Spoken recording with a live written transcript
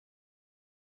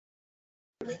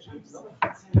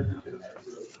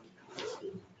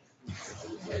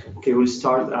Okay, we'll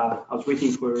start. I was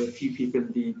waiting for a few people.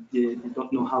 They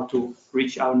don't know how to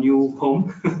reach our new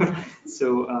home.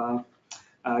 So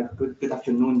good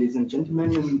afternoon, ladies and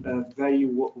gentlemen, and a very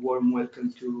warm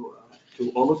welcome to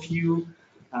all of you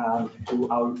to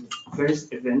our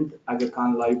first event, Aga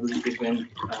Khan Library event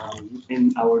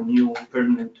in our new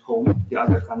permanent home, the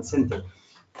Aga Khan Center.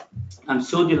 I'm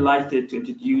so delighted to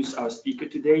introduce our speaker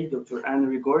today, Dr. Anne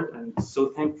Regourd, and so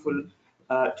thankful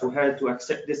to her to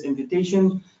accept this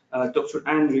invitation. Dr.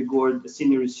 Anne Regourd,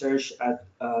 Senior Research at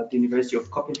the University of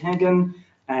Copenhagen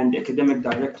and Academic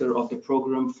Director of the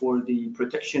Program for the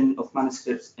Protection of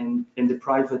Manuscripts in the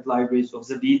Private Libraries of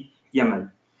Zabid, Yemen.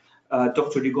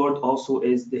 Dr. Regourd also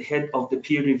is the head of the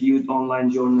peer-reviewed online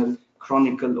journal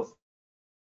Chronicle of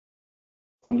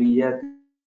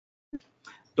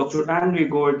Dr. Anne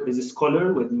Regourd is a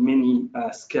scholar with many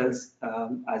skills,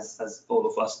 as all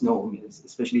of us know,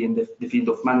 especially in the field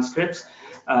of manuscripts,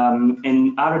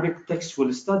 in Arabic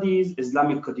textual studies,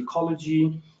 Islamic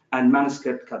codicology, and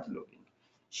manuscript cataloging.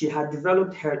 She had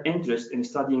developed her interest in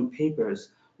studying papers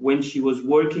when she was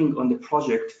working on the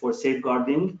project for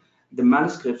safeguarding the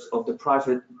manuscripts of the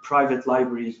private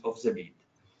libraries of Zabid.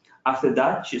 After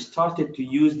that, she started to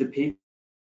use the paper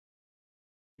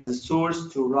as a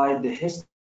source to write the history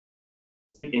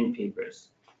in papers.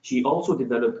 She also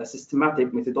developed a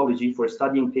systematic methodology for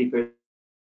studying papers.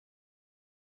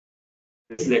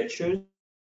 Today's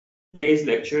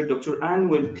lecture, Dr. Anne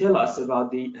will tell us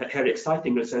about her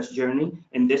exciting research journey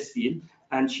in this field,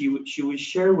 and she will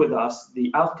share with us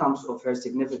the outcomes of her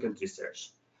significant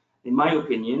research. In my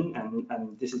opinion,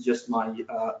 and this is just my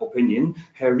opinion,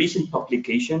 her recent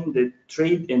publication, The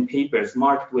Trade in Papers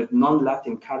Marked with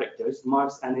Non-Latin Characters,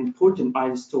 marks an important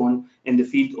milestone in the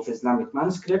field of Islamic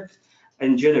manuscript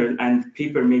in general and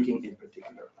paper making in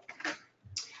particular.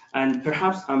 And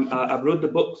perhaps I brought the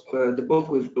book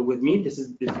with me.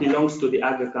 It belongs to the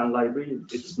Aga Khan Library.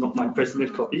 It's not my personal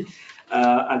copy.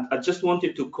 And I just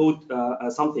wanted to quote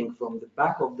something from the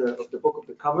back of the book, of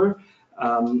the cover.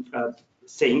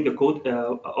 Saying the quote,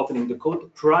 opening the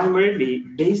quote, primarily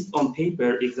based on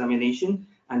paper examination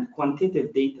and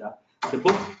quantitative data, the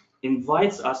book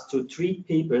invites us to treat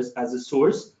papers as a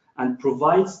source and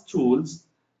provides tools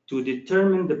to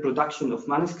determine the production of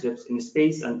manuscripts in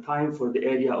space and time for the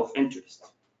area of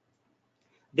interest.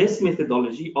 This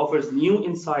methodology offers new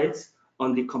insights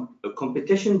on the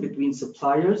competition between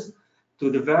suppliers to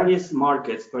the various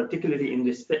markets, particularly in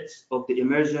respect of the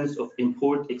emergence of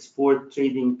import-export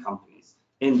trading companies.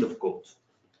 End of quote.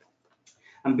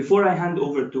 And before I hand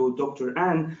over to Dr.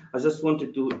 Anne, I just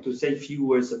wanted to say a few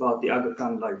words about the Aga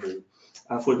Khan Library.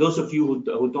 For those of you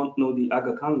who don't know the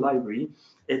Aga Khan Library,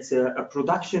 it's a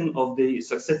production of the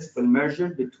successful merger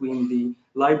between the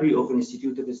Library of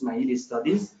Institute of Ismaili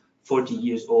Studies, 40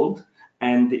 years old,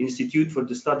 and the Institute for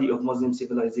the Study of Muslim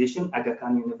Civilization, Aga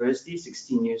Khan University,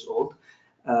 16 years old.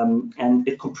 And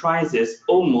it comprises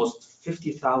almost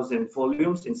 50,000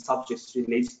 volumes in subjects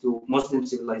related to Muslim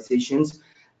civilizations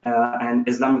and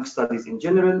Islamic studies in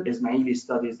general, Ismaili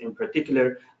studies in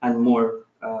particular, and more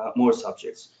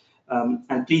subjects.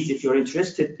 And please, if you're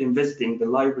interested in visiting the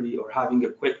library or having a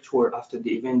quick tour after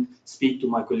the event, speak to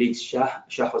my colleagues Shah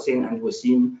Hussein and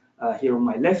Wasim here on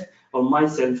my left, or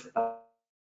myself.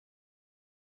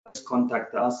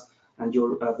 Contact us, and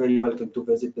you're very welcome to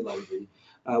visit the library.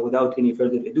 Without any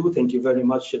further ado, thank you very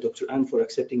much, Dr. Anne, for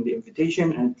accepting the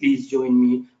invitation, and please join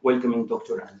me welcoming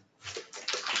Dr. Anne.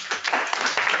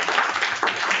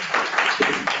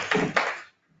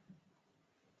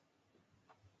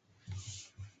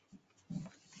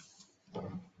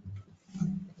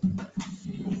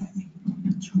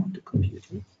 The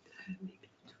computer.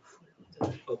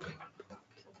 Okay.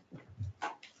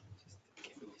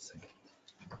 Give me a second.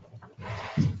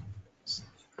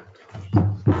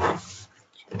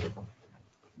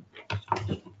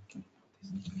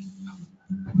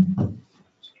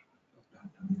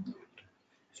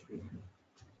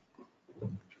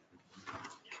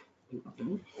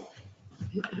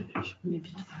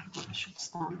 Maybe I should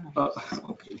start.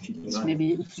 Okay.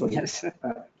 Maybe sorry. Yes.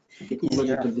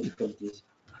 Technological difficulties.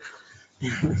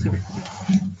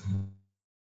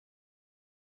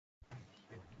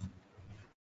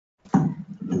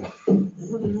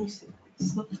 No,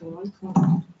 it's not the right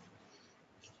one.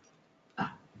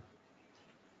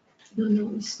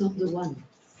 No, it's not the one.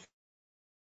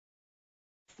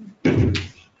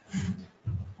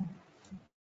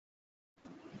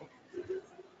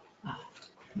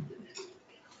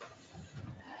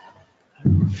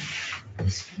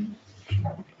 This one.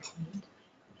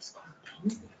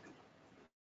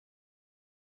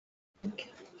 Okay.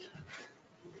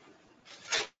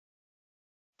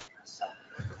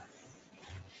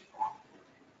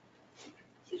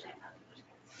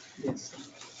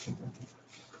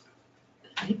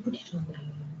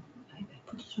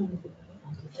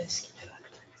 on the desk.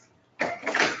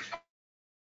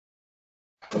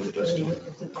 On the desktop.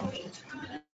 The computer.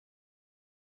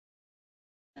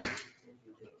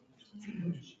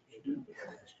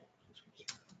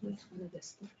 That's on the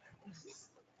desktop.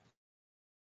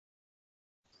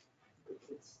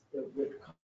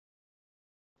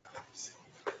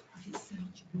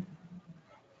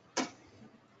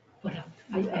 Voilà,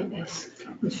 IIS.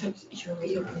 In fact, your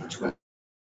real network.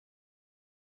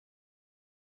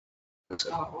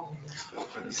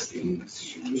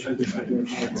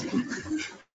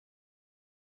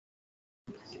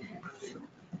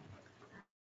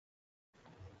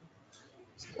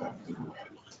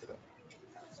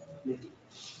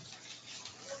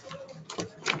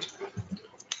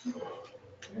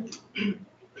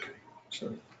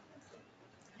 So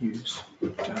use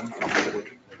down,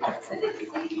 forward, up, forward. Or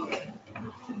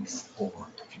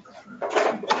if you prefer.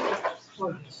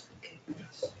 Oh, yes, okay.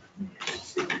 Yes.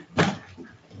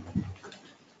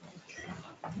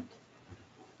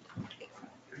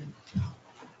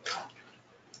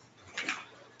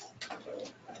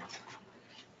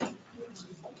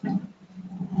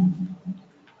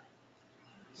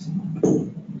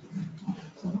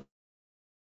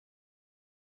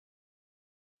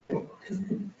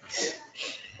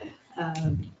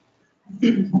 Um,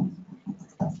 okay.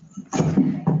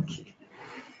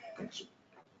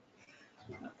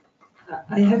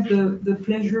 I have the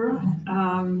pleasure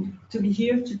to be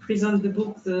here to present the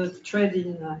book, The Trade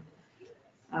in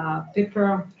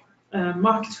Paper,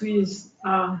 marked with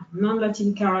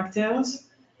non-Latin characters.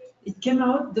 It came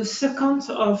out the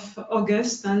 2nd of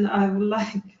August, and I would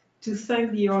like to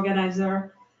thank the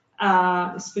organizer,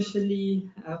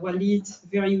 especially Walid,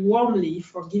 very warmly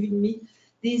for giving me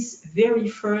this very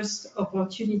first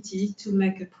opportunity to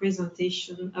make a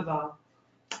presentation about.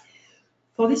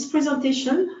 For this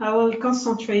presentation, I will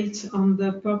concentrate on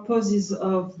the purposes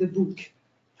of the book.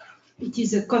 It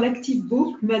is a collective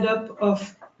book made up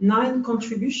of 9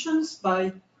 contributions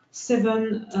by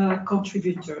 7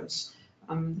 contributors.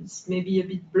 This may be a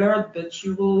bit blurred, but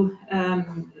you will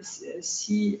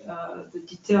see the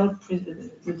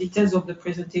details of the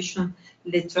presentation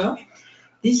later.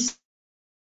 These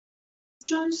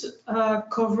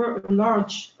cover a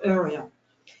large area.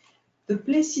 The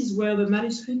places where the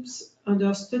manuscripts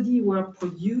under study were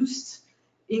produced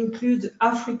include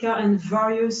Africa and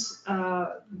various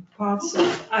parts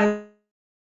of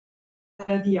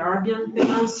the Arabian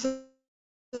Peninsula,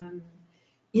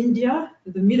 India,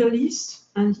 the Middle East,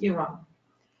 and Iran.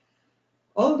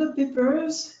 All the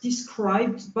papers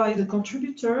described by the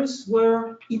contributors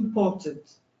were imported.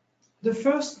 The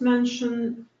first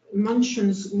mentions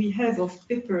we have of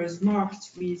papers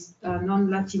marked with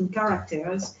non-Latin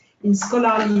characters in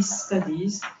scholarly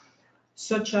studies,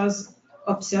 such as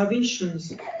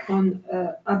observations on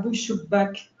Abu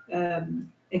Shubak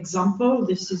example.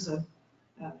 This is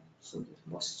so the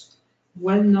most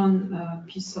well-known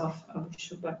piece of Abu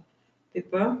Shubak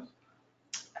paper.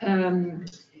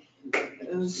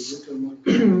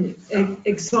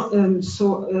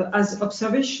 As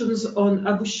observations on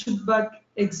Abu Shubak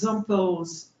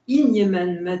examples in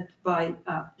Yemen made by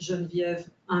Geneviève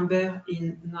Imbert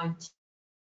in 19.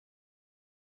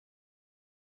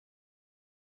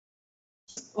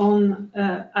 On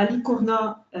Ali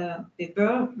Kourna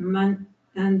paper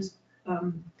and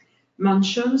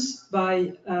mentions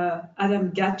by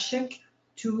Adam Gatchek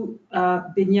to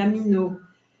Beniamino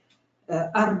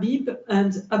Arbib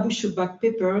and Abu Shubak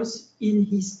papers in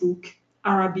his book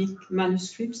Arabic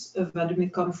Manuscripts of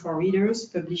Vademecum for Readers,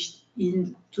 published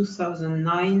in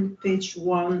 2009, page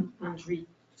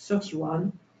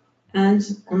 131,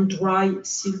 and on dry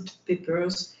sealed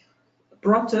papers,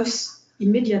 brought us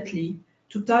immediately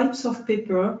to types of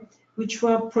paper which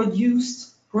were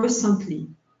produced recently,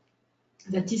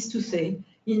 that is to say,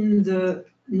 in the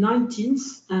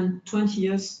 19th and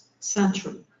 20th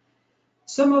century.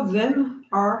 Some of them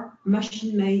are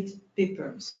machine-made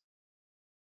papers.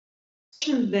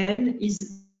 Then is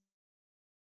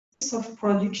of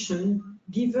production,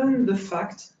 given the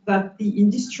fact that the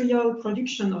industrial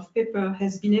production of paper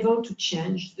has been able to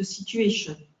change the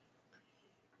situation.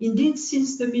 Indeed,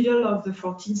 since the middle of the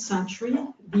 14th century,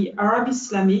 the Arab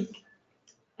Islamic,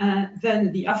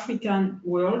 then the African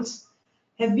worlds,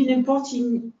 have been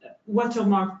importing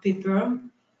watermark paper,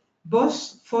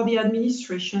 both for the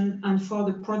administration and for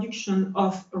the production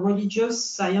of religious,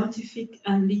 scientific,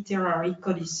 and literary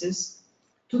codices,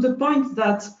 to the point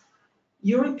that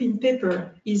European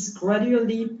paper is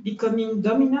gradually becoming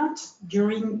dominant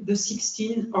during the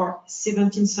 16th or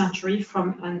 17th century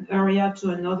from an area to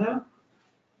another.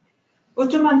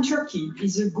 Ottoman Turkey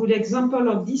is a good example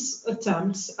of these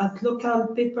attempts at local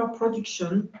paper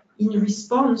production in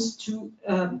response to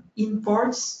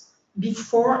imports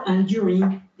before and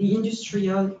during the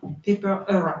industrial paper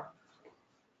era.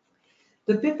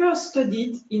 The papers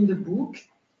studied in the book,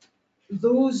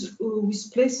 those whose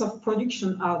place of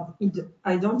production are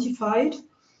identified,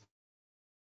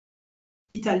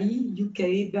 Italy,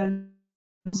 UK, Belgium,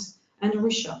 and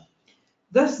Russia.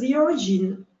 Thus, the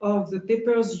origin of the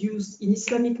papers used in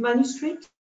Islamic manuscripts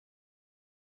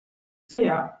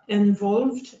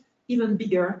involved even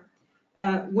bigger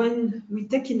when we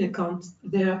take into account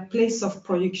their place of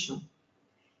production.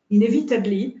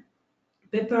 Inevitably,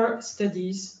 paper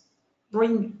studies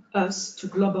bring us to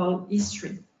global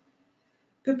history.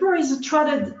 Paper is a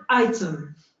traded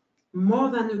item. More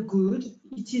than a good,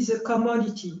 it is a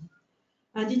commodity,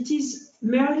 and it is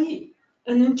merely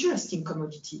an interesting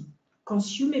commodity,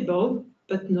 consumable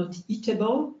but not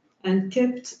eatable, and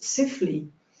kept safely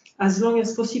as long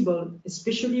as possible,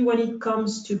 especially when it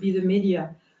comes to be the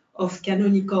media of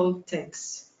canonical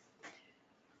texts.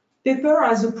 Paper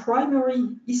as a primary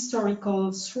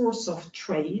historical source of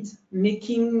trade,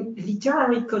 making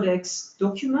literary codex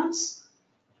documents,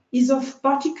 is of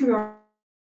particular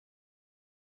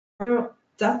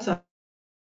data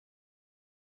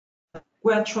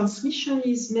where transmission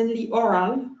is mainly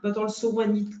oral, but also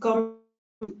when it comes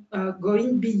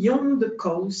going beyond the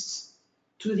coasts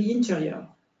to the interior.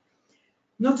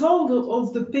 Not all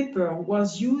of the paper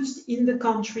was used in the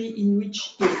country in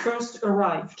which it first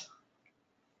arrived.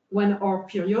 When our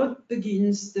period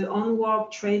begins, the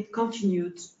onward trade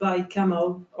continued by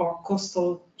camel or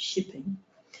coastal shipping.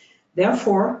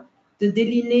 Therefore, the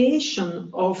delineation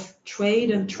of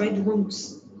trade and trade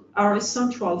routes are a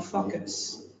central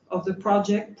focus of the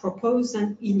project proposed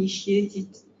and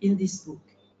initiated in this book.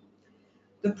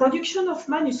 The production of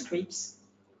manuscripts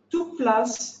took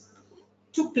place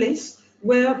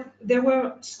where there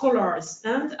were scholars,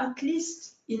 and at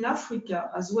least in Africa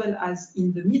as well as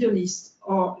in the Middle East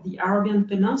or the Arabian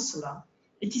Peninsula,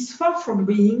 it is far from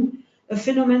being a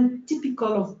phenomenon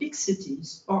typical of big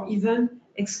cities or even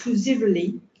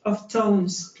exclusively of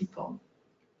townspeople.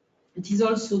 It is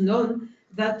also known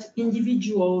that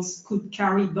individuals could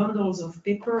carry bundles of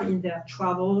paper in their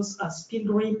travels as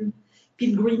pilgrims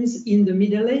in the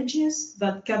Middle Ages,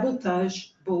 that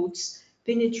cabotage boats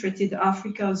penetrated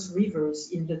Africa's rivers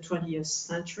in the 20th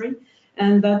century,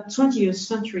 and that 20th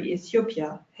century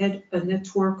Ethiopia had a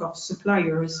network of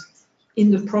suppliers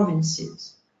in the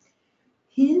provinces.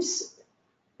 Hence,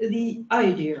 the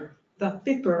idea that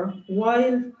paper,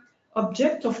 while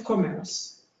object of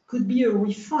commerce, could be a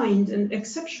refined and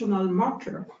exceptional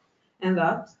marker, and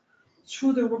that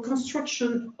through the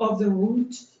reconstruction of the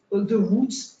routes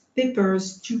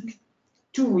papers took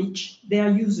to reach their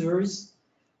users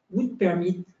would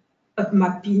permit a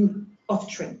mapping of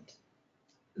trade.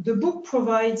 The book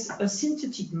provides a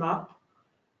synthetic map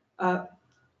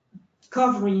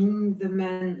covering the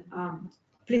main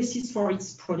places for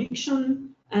its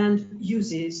production and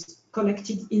uses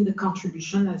collected in the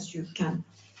contribution, as you can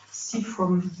see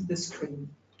from the screen.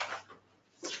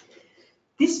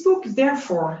 This book,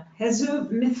 therefore, has a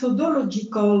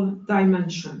methodological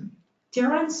dimension.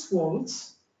 Terence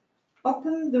Waltz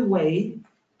opened the way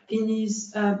in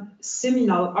his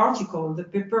seminal article, The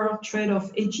Paper Trade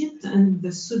of Egypt and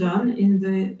the Sudan in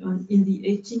the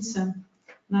 18th and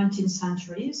 19th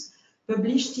centuries,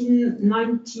 published in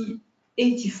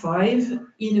 1985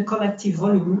 in a collective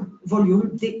volume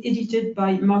edited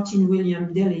by Martin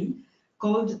William Daly,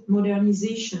 called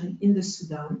Modernization in the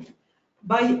Sudan,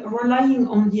 by relying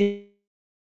on the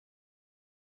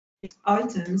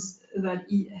items that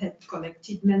he had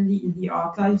collected mainly in the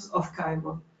archives of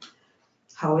Cairo.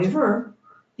 However,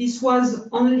 this was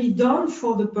only done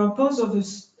for the purpose of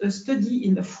a study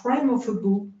in the frame of a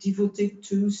book devoted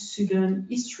to Sudan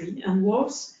history, and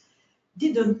Waltz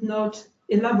did not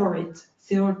elaborate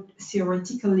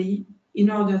theoretically in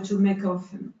order to make of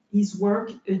his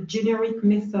work a generic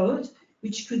method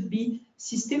which could be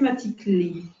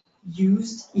systematically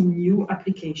used in new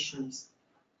applications.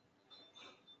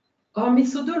 Our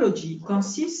methodology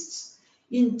consists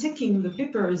in taking the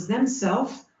papers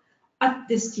themselves at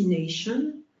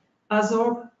destination as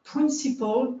our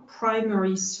principal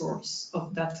primary source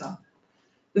of data.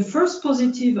 The first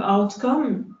positive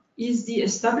outcome is the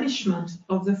establishment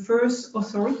of the first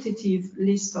authoritative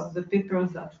list of the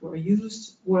papers that were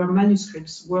used where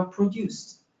manuscripts were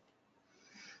produced.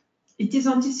 It is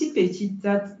anticipated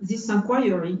that this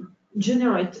inquiry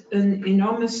generates an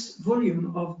enormous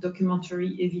volume of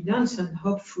documentary evidence and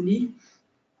hopefully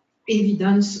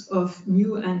evidence of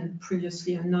new and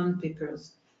previously unknown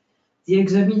papers. The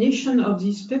examination of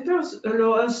these papers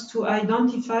allow us to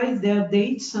identify their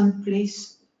dates and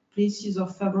places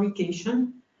of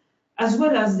fabrication, as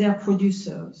well as their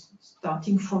producers,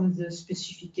 starting from the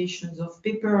specifications of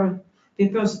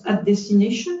papers at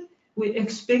destination. We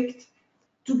expect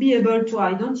to be able to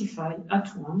identify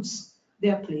at once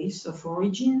their place of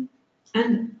origin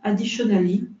and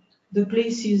additionally the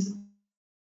places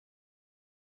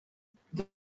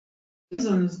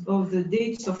of the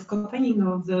dates of copying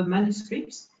of the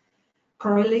manuscripts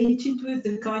correlated with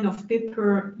the kind of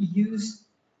paper used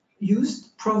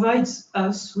provides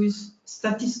us with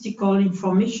statistical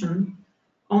information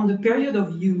on the period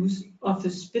of use of a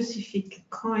specific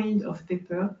kind of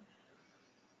paper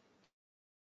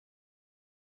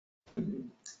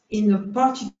in a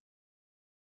particular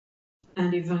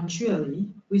and eventually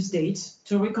with dates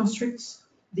to reconstruct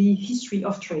the history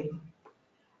of trade.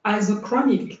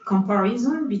 Isochronic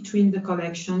comparison between the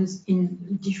collections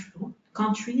in different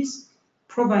countries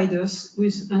provide us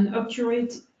with an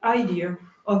accurate idea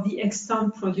of the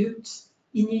extant products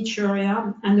in each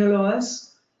area and allow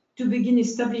us to begin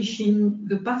establishing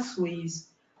the pathways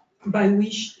by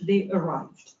which they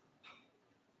arrived.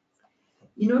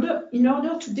 In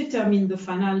order to determine the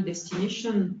final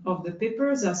destination of the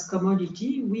papers as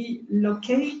commodity, we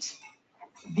locate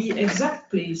the exact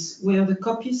place where the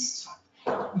copyists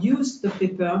used the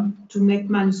paper to make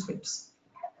manuscripts.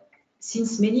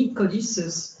 Since many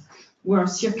codices were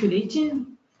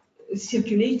circulating,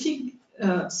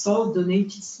 sold,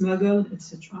 donated, smuggled,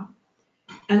 etc.,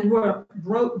 and were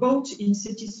bought in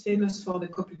cities famous for the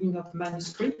copying of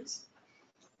manuscripts,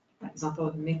 for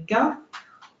example, Mecca,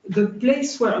 the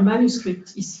place where a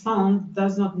manuscript is found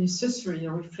does not necessarily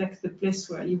reflect the place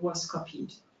where it was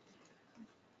copied.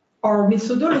 Our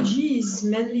methodology is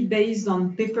mainly based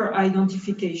on paper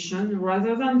identification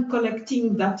rather than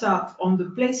collecting data on the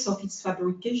place of its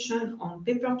fabrication on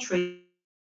paper trade.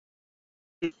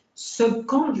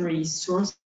 Secondary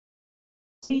source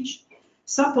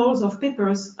samples of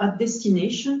papers at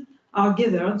destination are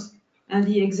gathered and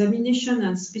the examination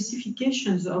and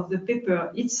specifications of the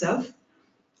paper itself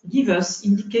give us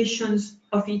indications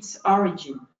of its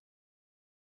origin.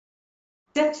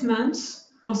 Statements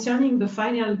concerning the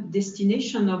final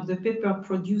destination of the paper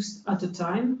produced at a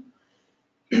time,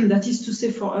 that is to say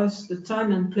for us the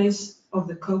time and place of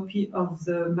the copy of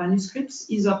the manuscripts,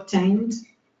 is obtained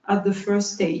at the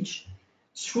first stage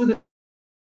through the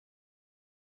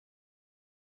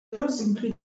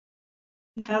include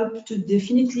help to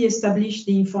definitely establish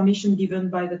the information given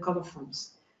by the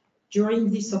colophons.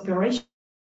 During this operation,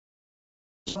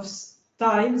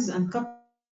 styles and copies,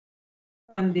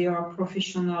 and they are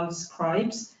professional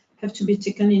scribes, have to be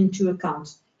taken into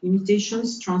account.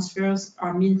 Imitations, transfers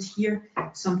are meant here,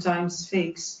 sometimes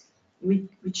fakes,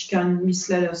 which can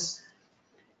mislead us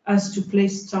as to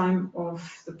place time of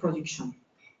the production.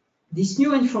 This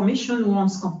new information,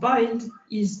 once compiled,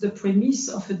 is the premise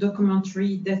of a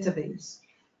documentary database.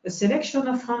 A selection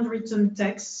of handwritten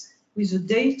texts with a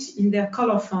date in their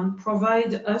colophon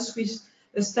provide us with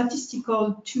a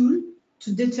statistical tool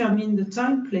to determine the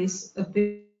time, place,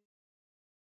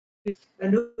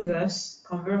 allow us,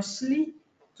 conversely,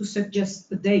 to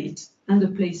suggest a date and a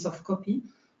place of copy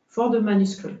for the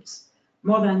manuscripts.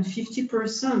 More than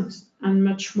 50% and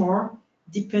much more,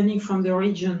 depending from the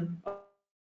region,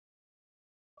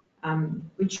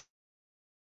 which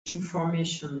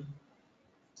information.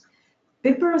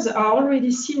 Papers are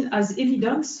already seen as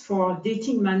evidence for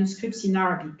dating manuscripts in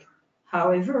Arabic.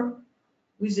 However,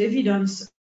 with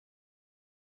evidence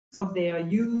of their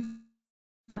use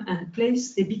and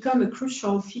place, they become a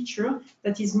crucial feature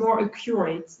that is more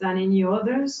accurate than any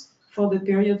others for the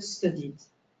period studied.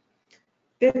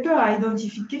 Paper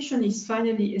identification is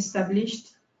finally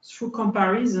established through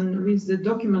comparison with the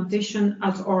documentation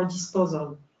at our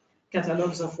disposal.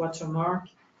 Catalogues of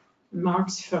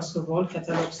marks, first of all,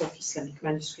 catalogues of Islamic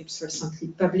manuscripts recently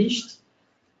published,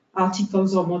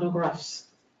 articles or monographs.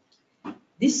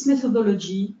 This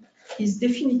methodology is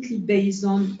definitely based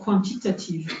on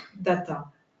quantitative data.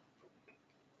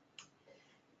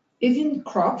 Evin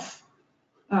Kropf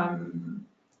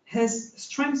has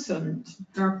strengthened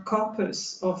her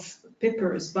corpus of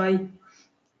papers by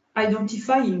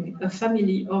identifying a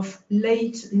family of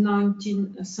late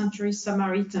 19th century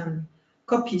Samaritan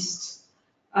copyists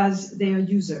as their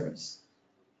users.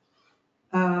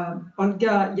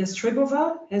 Olga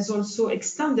Yastrebova has also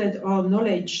extended our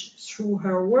knowledge through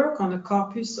her work on a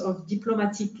corpus of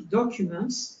diplomatic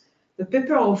documents, the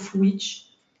paper of which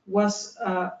was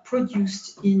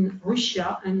produced in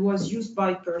Russia and was used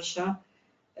by Persia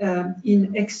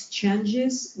in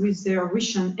exchanges with their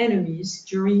Russian enemies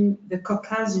during the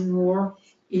Caucasian War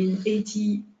in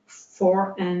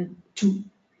 84 and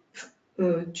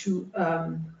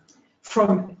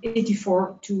from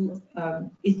 84 to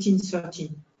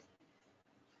 1813.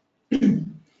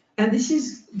 And this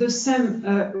is the same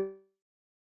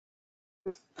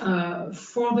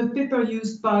for the paper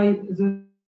used by the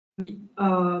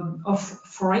of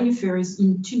foreign affairs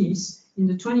in Tunis in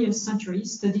the 20th century,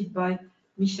 studied by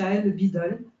Michael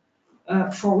Bidel,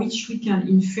 for which we can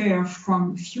infer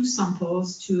from few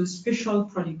samples to a special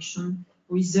production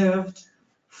reserved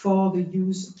for the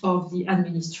use of the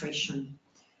administration.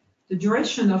 The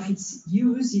duration of its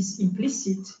use is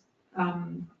implicit,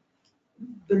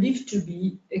 believed to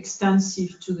be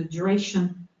extensive to the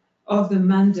duration of the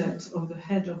mandate of the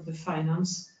head of the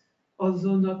finance,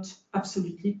 although not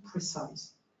absolutely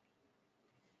precise.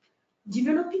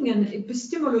 Developing an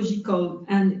epistemological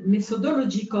and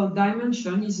methodological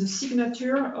dimension is a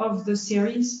signature of the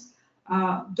series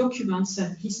Documents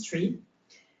and History,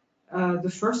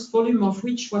 the first volume of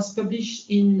which was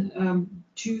published in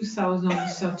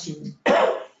 2013.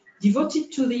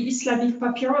 Devoted to the Islamic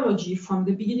papyrology from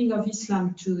the beginning of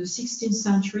Islam to the 16th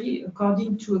century,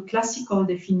 according to a classical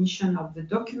definition of the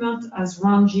document as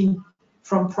ranging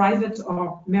from private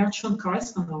or merchant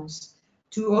correspondence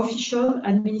to official,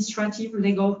 administrative,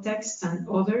 legal texts and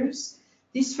others,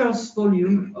 this first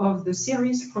volume of the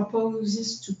series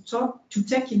proposes to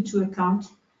take into account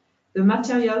the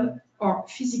material or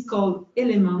physical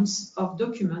elements of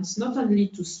documents, not only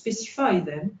to specify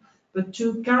them, but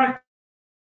to characterize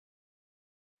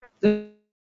the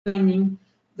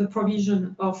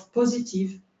provision of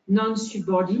positive,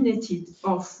 non-subordinated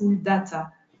or full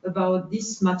data about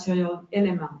these material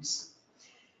elements.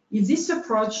 If this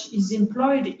approach is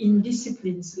employed in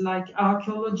disciplines like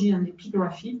archaeology and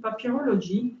epigraphy,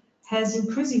 papyrology has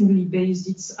increasingly based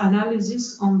its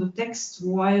analysis on the text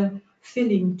while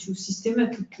failing to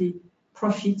systematically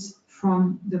profit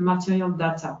from the material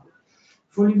data.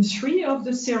 Volume 3 of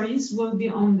the series will be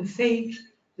on the fake,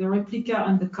 the replica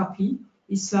and the copy,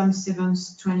 Islam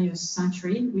 7th, 20th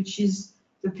century, which is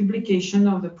the publication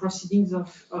of the proceedings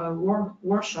of a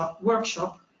workshop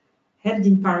held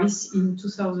in Paris in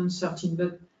 2013,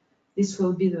 but this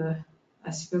will be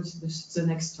I suppose, the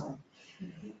next story.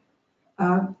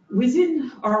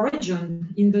 Within our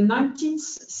region, in the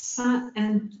 19th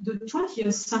and the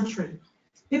 20th century,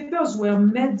 papers were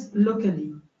made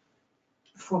locally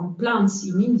from plants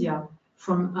in India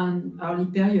from an early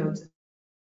period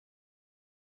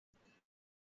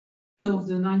of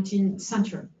the 19th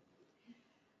century.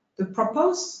 The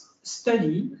proposed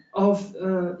study of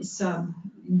Islam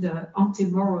in the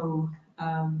Ante-Moro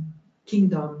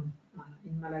kingdom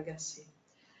in Malagasy.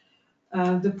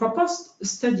 The proposed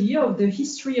study of the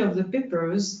history of the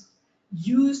papers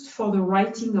used for the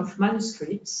writing of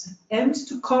manuscripts aims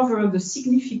to cover the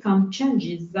significant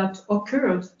changes that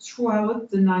occurred throughout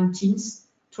the 19th,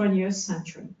 20th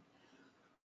century.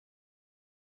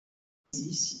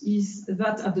 This is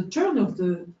that at the turn of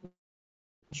the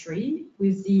century,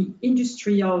 with the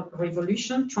Industrial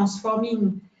Revolution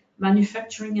transforming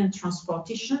manufacturing and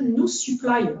transportation, new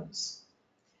suppliers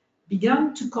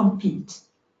began to compete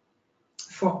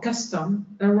for custom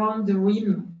around the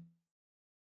rim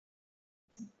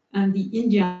and the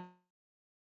Indian.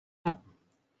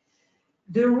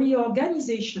 The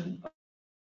reorganization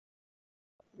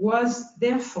was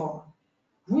therefore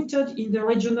rooted in the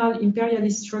regional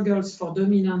imperialist struggles for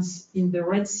dominance in the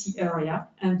Red Sea area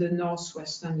and the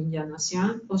northwestern Indian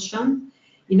Ocean,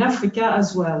 in Africa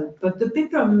as well. But the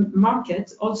paper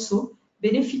market also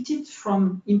benefited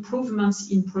from improvements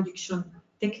in production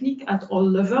technique at all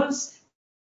levels.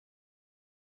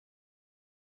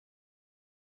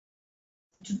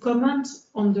 To comment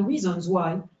on the reasons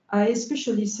why, I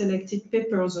especially selected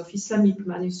papers of Islamic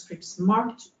manuscripts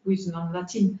marked with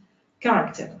non-Latin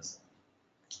characters.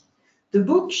 The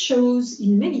book shows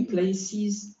in many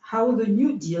places how the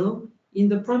New Deal in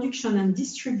the production and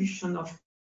distribution of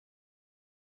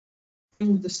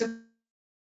in the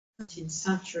 17th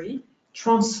century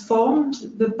transformed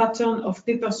the pattern of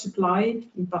paper supply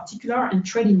in particular and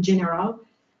trade in general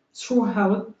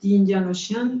throughout the Indian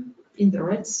Ocean, in the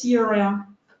Red Sea area,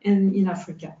 and in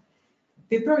Africa.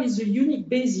 Paper is a unique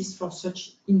basis for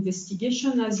such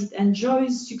investigation as it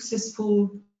enjoys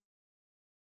successful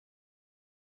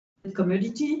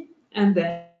commodity and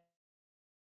then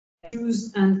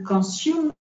used and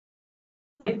consumed,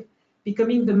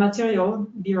 becoming the material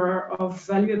bearer of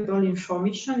valuable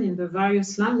information in the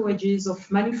various languages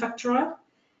of manufacturers,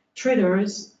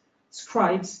 traders,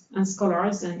 scribes, and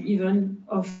scholars, and even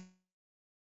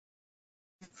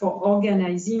for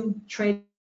organizing trade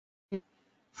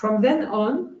From then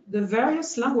on, the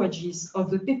various languages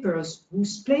of the papers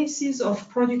whose places of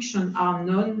production are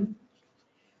known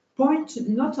point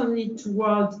not only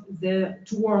towards their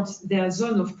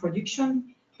zone of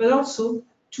production, but also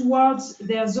towards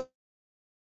their zone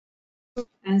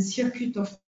and circuit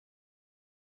of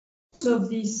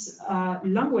these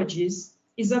languages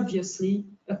is obviously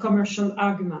a commercial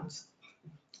argument.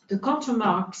 The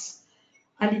countermarks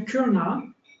Ali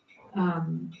Kurna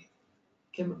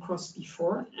came across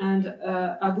before, and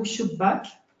Abu Shubak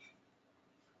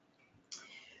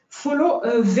follow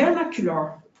a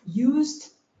vernacular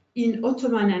used in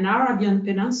Ottoman and Arabian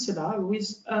Peninsula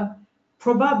with a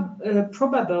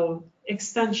probable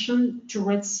extension to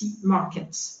Red Sea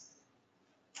markets.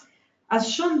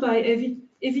 As shown by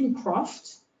Evin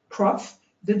Croft,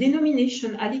 the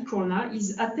denomination Ali Kurna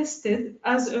is attested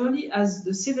as early as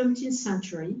the 17th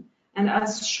century, and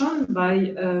as shown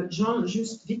by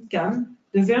Jean-Just Wittkamp,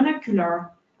 the vernacular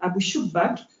Abu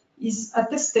Shubak is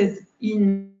attested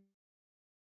in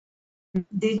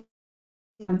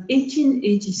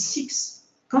 1886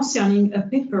 concerning a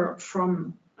paper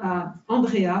from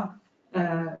Andrea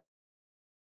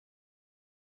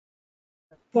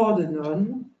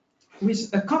Pordenone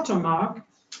with a countermark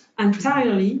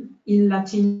entirely in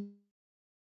Latin.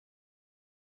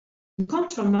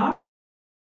 Countermark,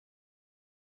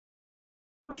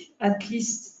 at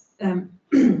least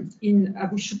in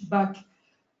Abu Shubak,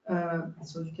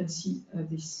 so you can see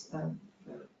this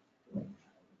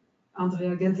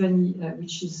Andrea Galvani,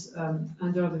 which is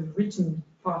under the written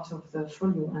part of the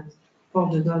folio, and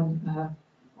Pordenone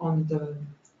on the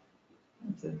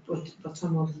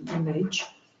bottom of the image.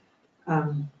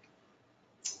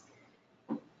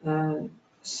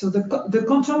 So the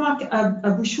countermark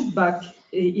Abu Shubak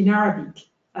in Arabic,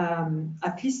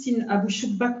 at least in Abu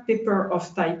Shubak paper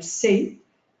of type C,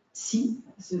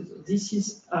 so this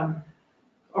is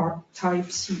or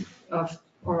type C of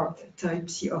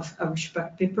Abu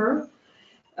Shubak paper,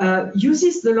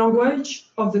 uses the language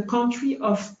of the country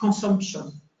of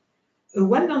consumption. A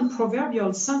well-known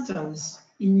proverbial sentence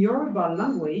in Yoruba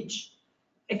language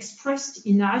expressed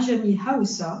in Ajami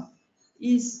Hausa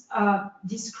is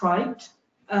described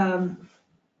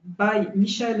by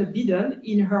Michael Biddle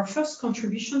in her first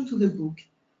contribution to the book.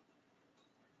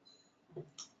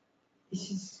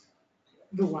 This is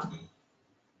the one.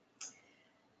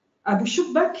 Abu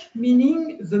Shubak,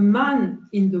 meaning the man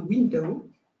in the window,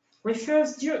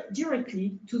 refers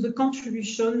directly to the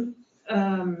contribution,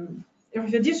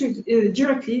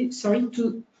 directly, sorry,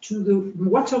 to the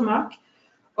watermark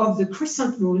of the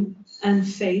crescent moon and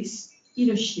face in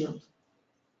a shield.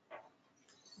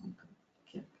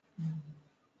 Okay.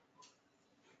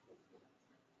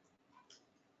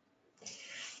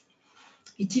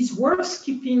 It is worth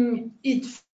keeping it,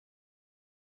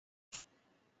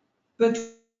 but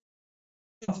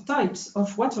of types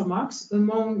of watermarks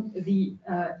among the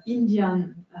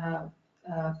Indian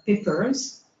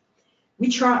papers,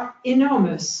 which are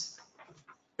enormous,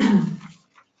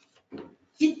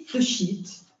 hit the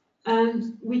sheet,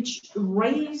 and which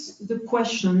raise the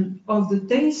question of the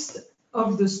taste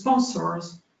of the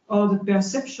sponsors or the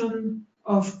perception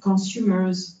of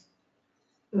consumers'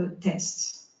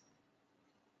 tastes.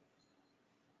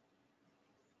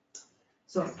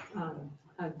 So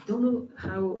I don't know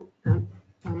how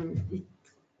if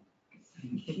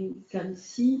you can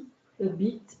see a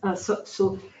bit.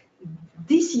 So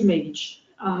this image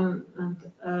and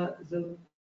the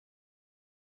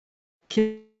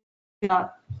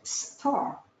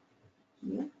star,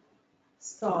 yeah,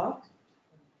 star.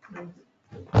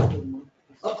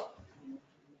 Oh,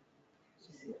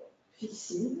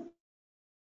 fixing.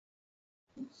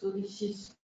 So this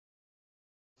is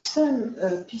some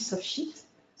piece of sheet.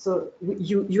 So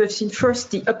you have seen first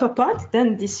the upper part,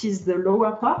 then this is the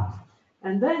lower part,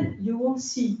 and then you will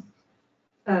see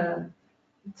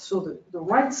so the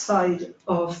right side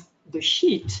of the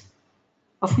sheet,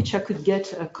 of which I could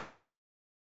get a.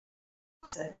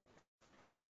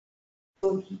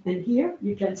 So, and here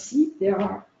you can see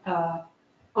there are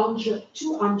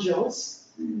two angels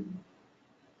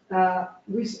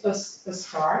with a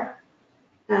star,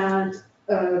 and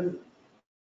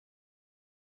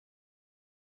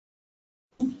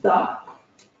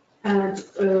and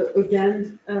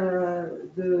again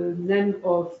the name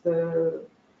of the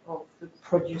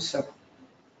producer,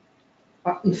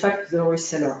 in fact the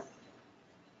reseller.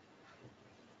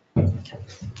 Okay.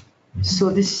 So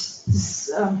this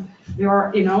they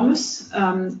are enormous.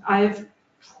 I've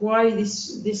tried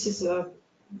this. This is a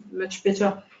much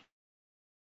better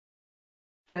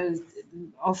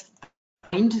of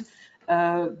kind,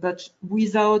 but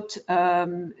without a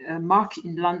mark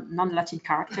in non-Latin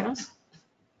characters.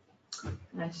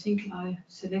 I think I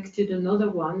selected another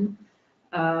one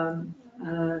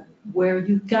where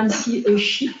you can see a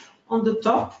ship on the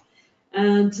top.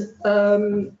 And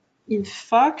in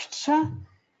fact,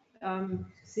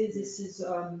 see, this is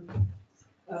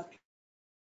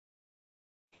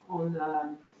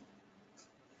on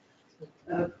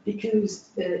because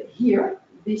here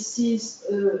this is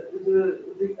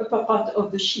the upper part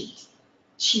of the ship.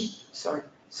 Sorry.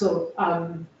 So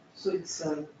so it's.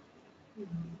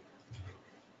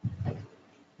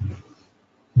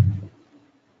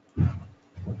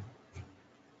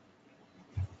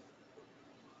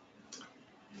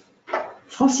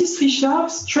 Francis Richard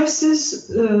stresses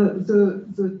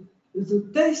the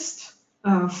taste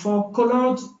for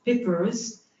colored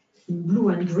papers in blue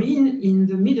and green in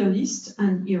the Middle East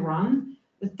and Iran,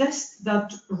 a test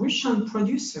that Russian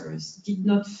producers did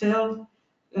not fail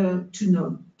to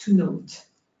note.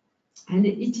 And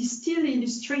it is still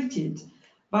illustrated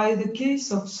by the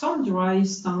case of some dry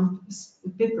stamp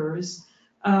papers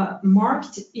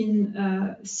marked in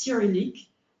Cyrillic,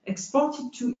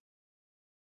 exported to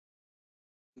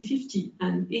 1850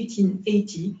 and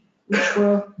 1880, which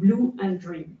were blue and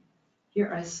green.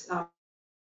 Here as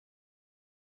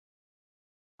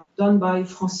done by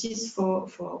Francis for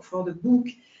the book.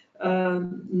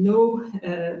 No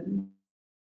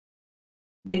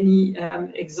any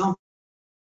example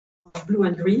of blue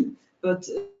and green, but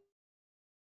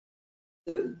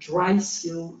dry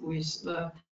seal with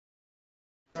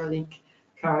Cyrillic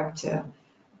character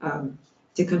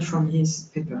taken from his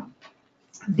paper.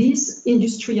 These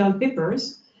industrial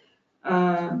papers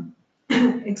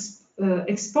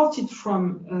exported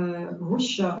from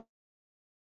Russia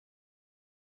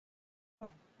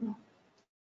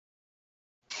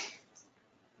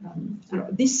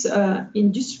these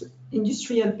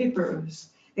industrial papers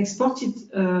exported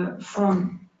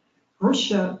from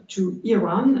Russia to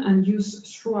Iran and used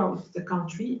throughout the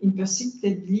country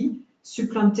imperceptibly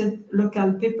supplanted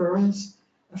local papers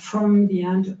from the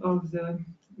end of the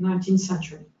 19th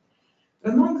century.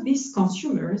 Among these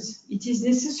consumers, it is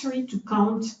necessary to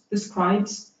count the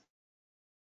scribes.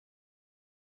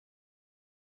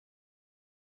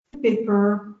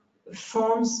 Paper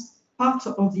forms part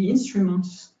of the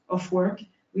instruments of work.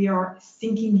 We are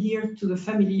thinking here to the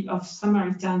family of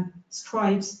Samaritan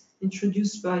scribes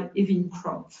introduced by Evin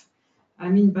Kropf. I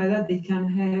mean by that they can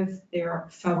have their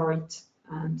favorite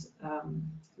and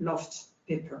loved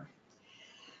paper.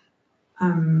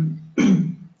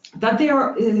 That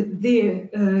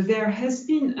there has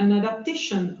been an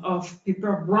adaptation of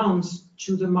paper brands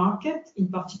to the market, in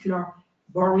particular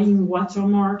borrowing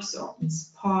watermarks or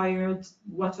inspired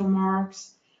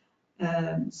watermarks,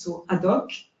 so ad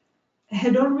hoc,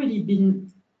 had already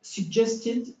been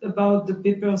suggested about the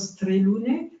papers Tre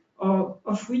Lune,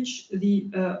 of which the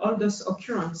oldest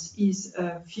occurrence is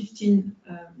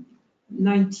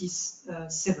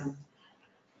 1597.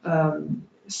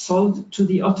 Sold to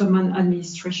the Ottoman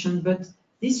administration, but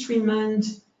this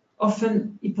remained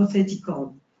often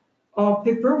hypothetical. Our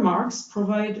paper marks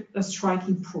provide a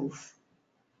striking proof.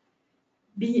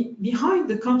 Behind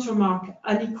the countermark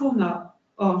Alikona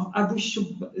or Abu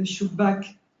Shubak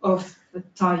of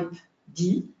type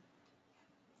D,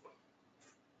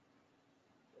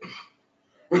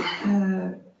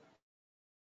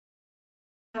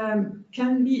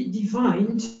 can be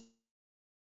divined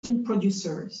in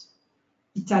producers.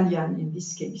 Italian in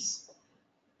this case.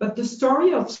 But the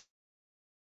story of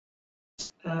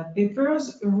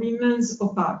papers remains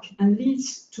opaque and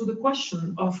leads to the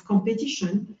question of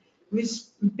competition with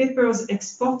papers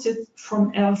exported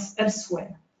from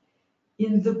elsewhere.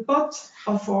 In the pot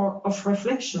of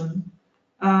reflection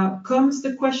comes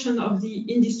the question of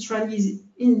the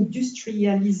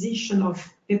industrialization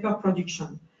of paper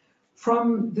production.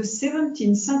 From the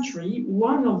 17th century,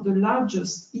 one of the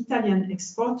largest Italian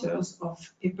exporters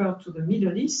of paper to the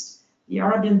Middle East, the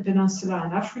Arabian Peninsula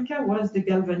and Africa, was the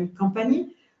Galvanic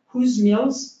Company, whose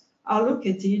mills are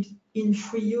located in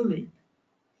Friuli.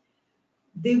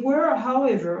 They were,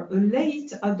 however, a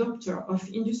late adopter of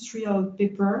industrial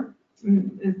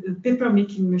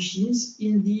paper-making machines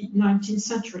in the 19th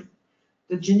century.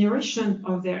 The generation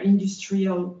of their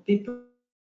industrial paper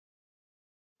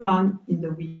in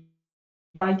the week,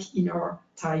 like in our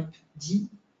type D,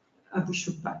 Abu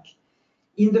Shubak.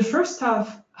 In the first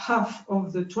half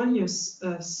of the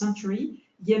 20th century,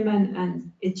 Yemen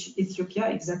and Ethiopia,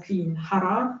 exactly in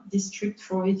Harar district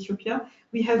for Ethiopia,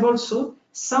 we have also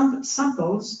some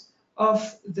samples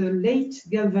of the late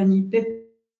Galvani papers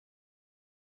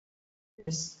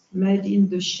made in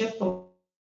the shape of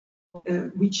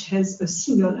which has a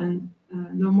single and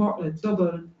no more a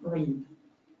double rim.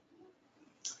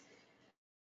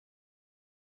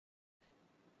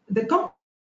 the company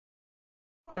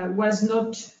was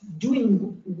not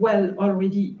doing well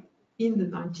already in the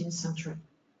 19th century.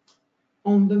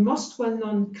 On the most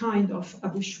well-known kind of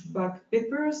Abu Shubak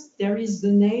papers, there is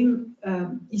the name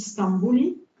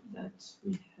Istanbuli that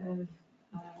we have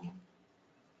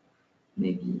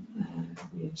maybe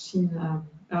we have seen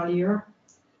earlier.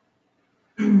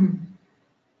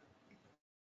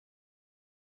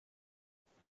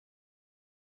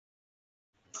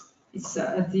 It's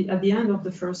at the end of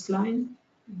the first line.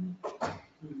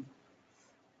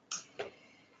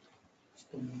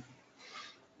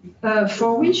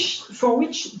 For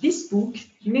which this book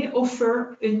may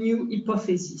offer a new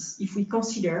hypothesis if we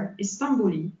consider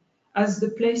Istanbuli as the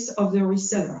place of the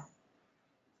reseller.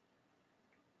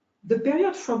 The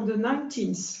period from the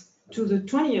 19th to the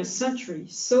 20th century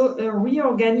saw a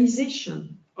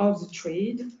reorganization of the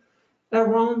trade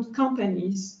around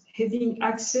companies having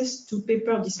access to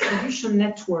paper distribution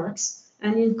networks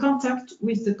and in contact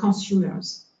with the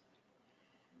consumers.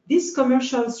 These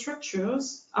commercial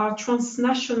structures are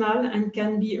transnational and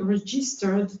can be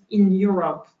registered in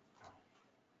Europe.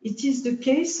 It is the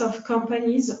case of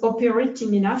companies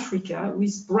operating in Africa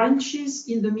with branches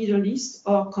in the Middle East,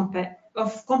 or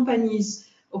of companies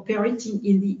operating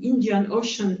in the Indian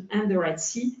Ocean and the Red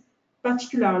Sea,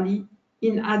 particularly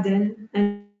in Aden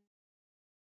and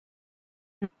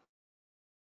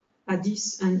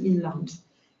Addis and inland,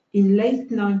 in late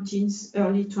 19th,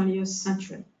 early 20th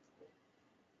century.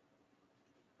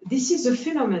 This is a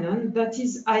phenomenon that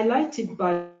is highlighted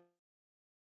by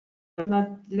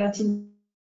Latin.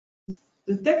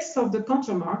 The text of the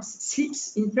countermarks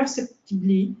slips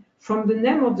imperceptibly from the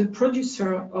name of the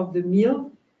producer of the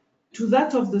mill to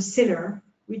that of the seller,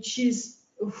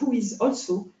 who is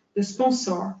also the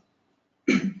sponsor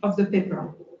of the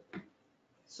paper.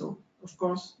 So, of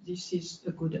course, this is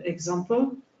a good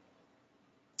example.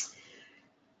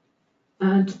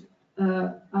 And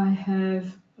I have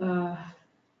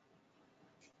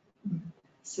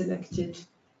selected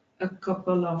a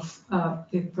couple of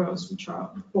papers which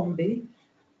are Bombay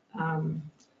and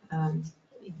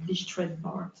English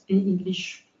trademark,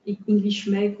 English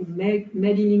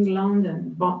made in England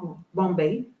and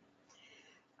Bombay.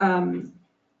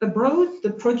 Abroad,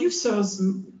 the producer's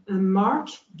mark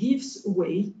gives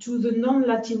way to the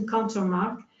non-Latin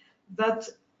countermark that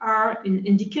are an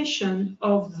indication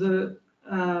of the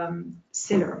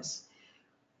sellers.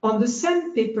 On the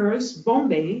same papers,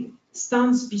 Bombay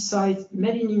stands beside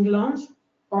Made in England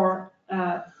or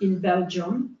in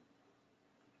Belgium.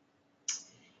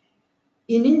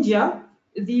 In India,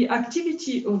 the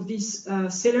activity of these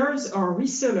sellers or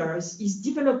resellers is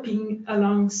developing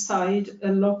alongside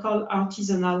a local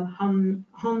artisanal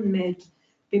handmade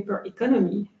paper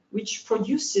economy, which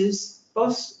produces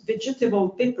both vegetable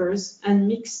papers and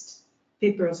mixed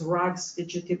papers, rags,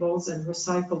 vegetables, and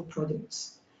recycled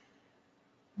products.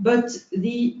 But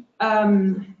the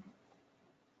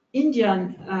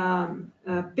Indian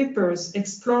papers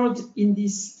explored in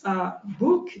this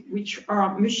book, which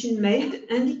are machine-made,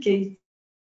 indicate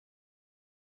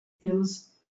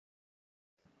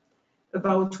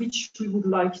about which we would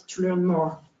like to learn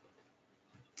more.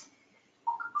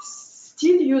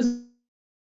 Still using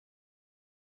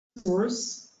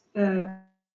source of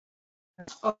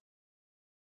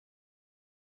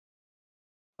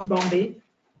Bombay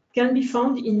can be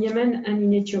found in Yemen and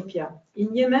in Ethiopia.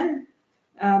 In Yemen,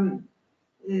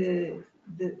 the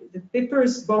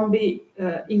papers Bombay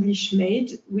English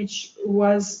made, which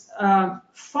was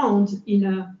found in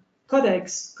a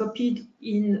codex copied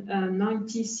in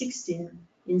 1916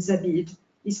 in Zabid,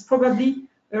 is probably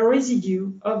a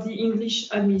residue of the English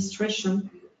administration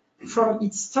from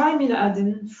its time in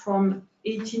Aden from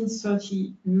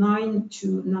 1839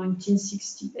 to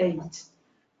 1968.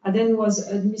 Aden was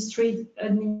administered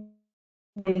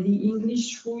by the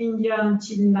English through India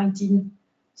until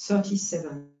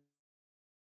 1937.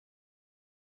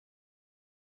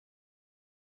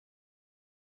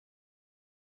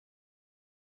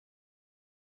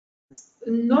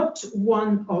 Not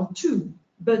one or two,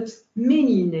 but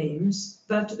many names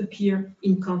that appear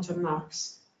in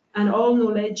countermarks, and all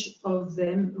knowledge of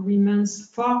them remains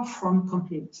far from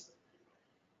complete.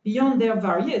 Beyond their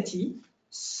variety,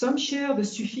 some share the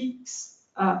suffix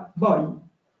boy,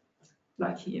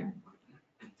 like here,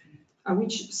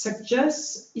 which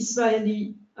suggests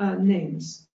Israeli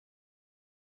names.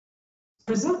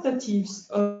 Representatives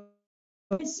of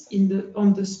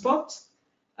on the spot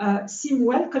seem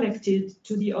well connected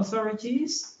to the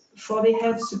authorities, for they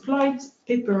have supplied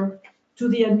paper to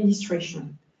the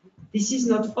administration. This is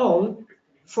not all,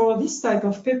 for this type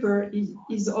of paper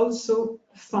is also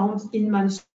found in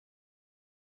manuscripts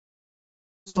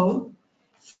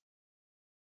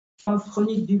of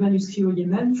Chronique du manuscrit au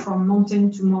Yemen, from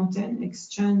mountain to mountain,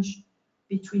 exchange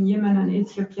between Yemen and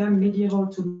Ethiopia, medieval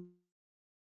to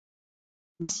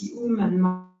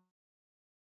and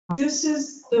this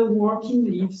is the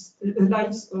working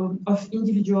lives of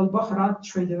individual Bahra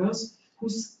traders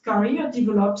whose career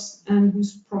develops and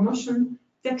whose promotion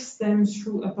takes them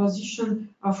through a position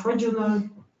of regional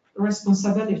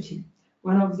responsibility,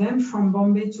 one of them from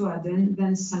Bombay to Aden,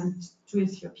 then sent to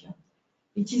Ethiopia.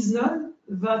 It is known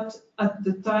that at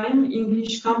the time,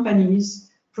 English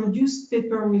companies produced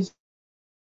paper with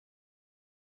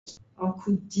or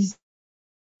could design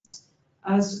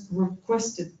as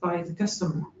requested by the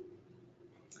customer.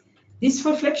 This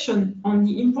reflection on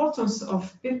the importance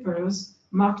of papers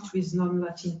marked with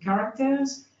non-Latin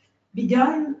characters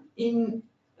began in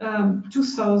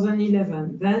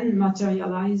 2011, then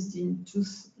materialized in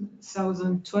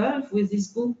 2012 with this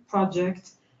book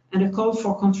project and a call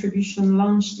for contribution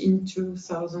launched in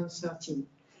 2013.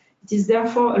 It is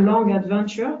therefore a long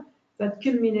adventure that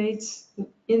culminates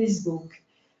in this book,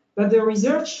 but the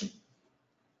research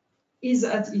is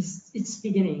at its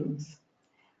beginnings.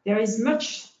 There is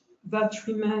much that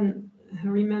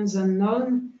remains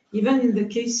unknown, even in the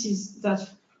cases that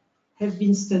have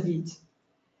been studied.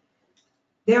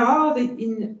 There are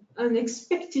the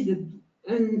unexpected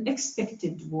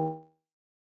work,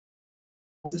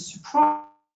 the surprise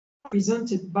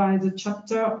presented by the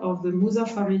chapter of the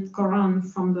Muzafarid Quran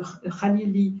from the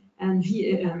Khalili and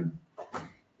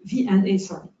V&A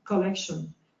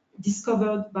collection,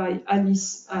 discovered by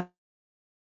Alice.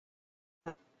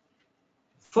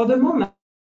 For the moment,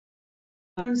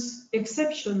 it's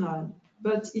exceptional,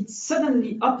 but it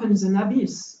suddenly opens an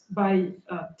abyss by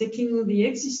taking the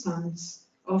existence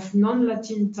of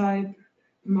non-Latin type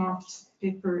marked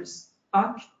papers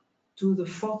back to the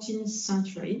 14th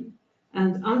century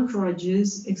and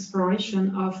encourages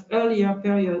exploration of earlier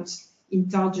periods in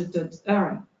targeted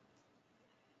area.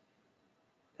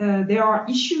 There are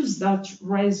issues that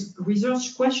raise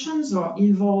research questions or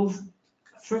involve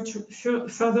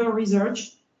further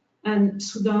research, and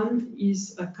Sudan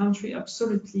is a country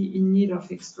absolutely in need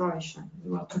of exploration.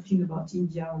 We are talking about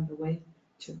India on the way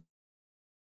too.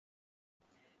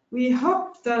 We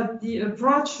hope that the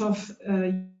approach of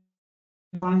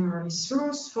primary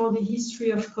source for the history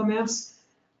of commerce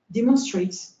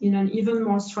demonstrates in an even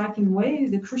more striking way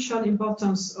the crucial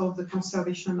importance of the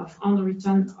conservation of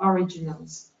unwritten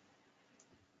originals.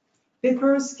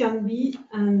 Papers can be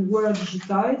and were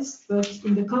digitized, but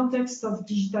in the context of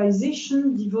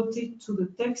digitization devoted to the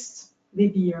text they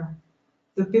bear.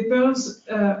 The papers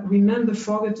remain the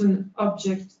forgotten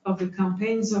object of the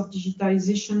campaigns of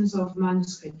digitizations of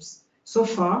manuscripts. So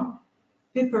far,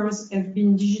 papers have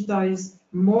been digitized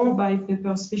more by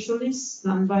paper specialists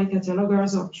than by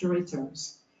catalogers or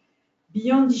curators.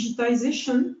 Beyond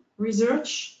digitization,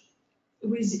 research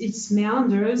with its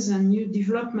meanders and new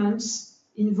developments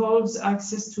involves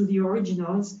access to the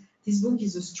originals. This book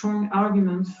is a strong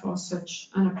argument for such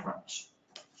an approach.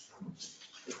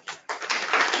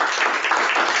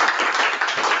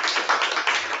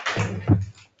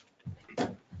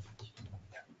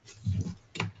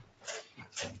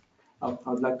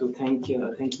 I'd like to thank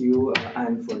you,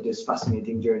 Anne, for this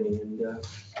fascinating journey and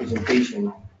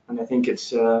presentation. And I think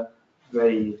it's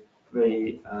very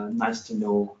nice to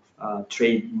know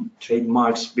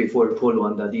trademarks before Polo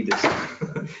and Adidas.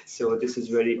 So this is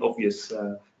very obvious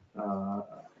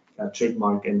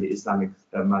trademark in the Islamic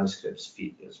manuscripts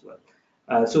field as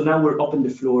well. So now we're open the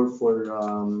floor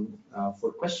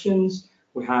for questions.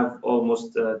 We have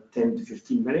almost 10 to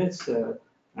 15 minutes,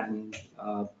 and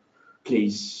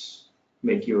please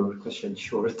make your question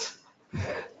short.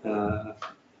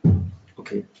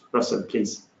 Okay, Russell,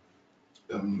 please.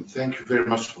 Thank you very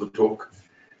much for the talk.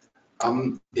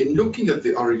 In looking at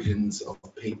the origins of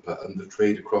paper and the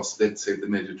trade across, let's say, the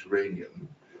Mediterranean,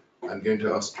 I'm going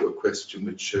to ask you a question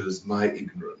which shows my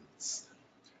ignorance.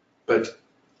 But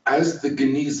as the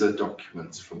Geniza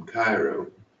documents from Cairo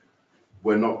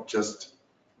were not just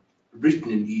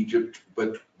written in Egypt,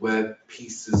 but were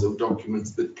pieces of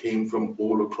documents that came from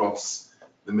all across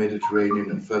the Mediterranean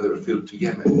and further afield to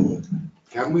Yemen,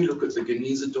 can we look at the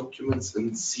Geniza documents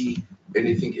and see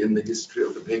anything in the history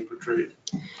of the paper trade?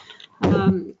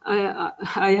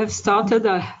 I have started,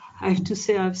 I have to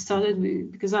say I've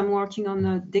started because I'm working on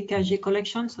a DKG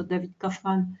collection, so David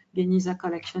Kaufman Geniza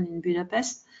collection in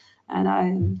Budapest. And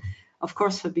I, of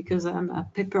course, because I'm a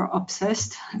paper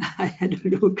obsessed, I had a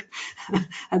look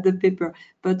at the paper.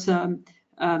 But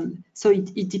so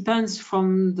it depends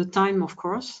from the time, of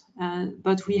course,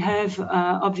 but we have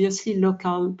obviously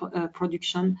local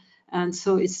production. And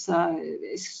so it's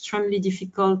extremely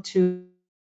difficult to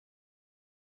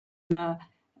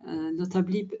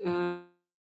notably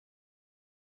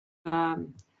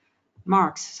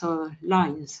marks, so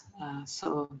lines,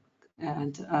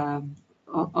 and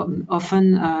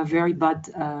often very bad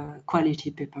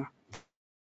quality paper.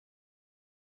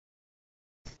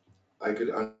 I could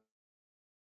understand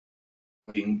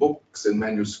books and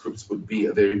manuscripts would be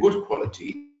a very good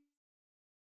quality.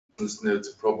 Those notes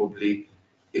probably.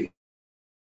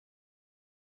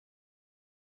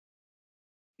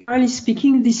 Generally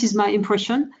speaking, this is my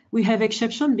impression. We have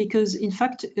exception because, in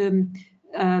fact, it's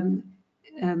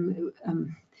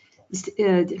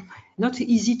not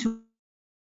easy to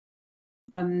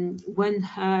when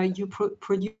you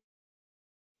produce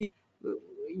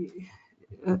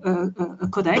a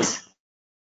codex.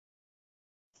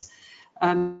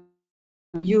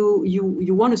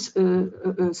 You want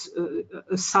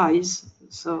a size,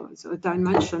 so a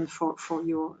dimension for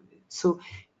your. So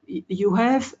you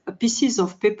have pieces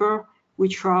of paper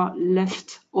which are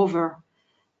left over,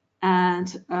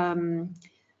 and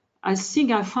I think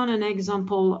I found an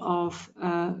example of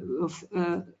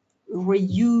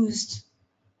reused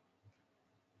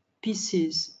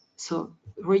pieces. So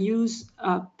reuse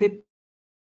paper.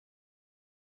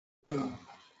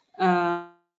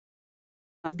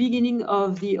 Beginning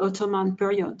of the Ottoman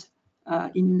period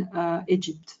in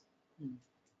Egypt.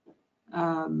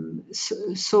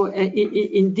 So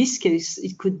in this case,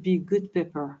 it could be good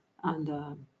paper,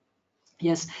 and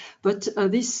yes, but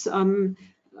this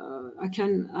I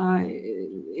can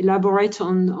elaborate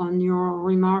on your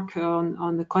remark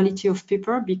on the quality of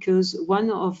paper, because one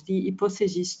of the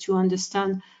hypotheses to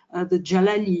understand the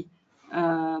Jalali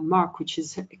mark, which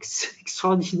is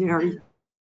extraordinary.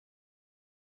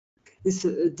 It's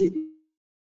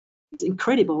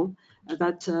incredible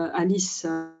that Alice,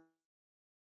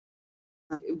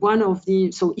 one of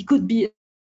the, so it could be,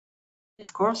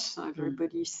 of course,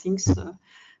 everybody thinks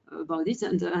about it,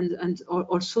 and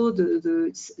also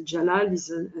the Jalal is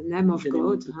a name of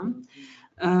God,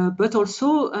 but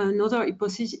also another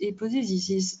hypothesis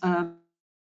is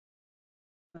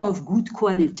of good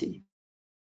quality.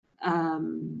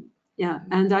 Yeah,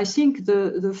 and I think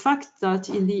the fact that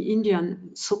in the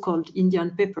Indian, so-called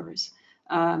Indian papers,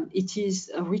 it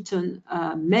is written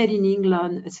made in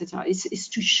England, etc. It's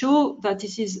to show that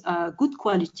this is a good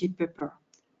quality paper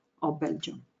of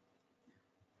Belgium.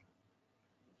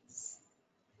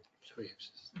 Sorry.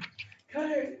 Can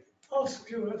I ask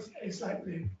you a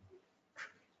slightly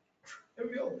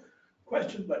trivial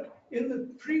question? But in the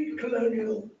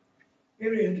pre-colonial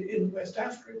period in West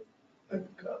Africa,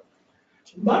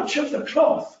 much of the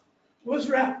cloth was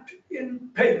wrapped in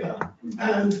paper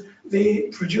and the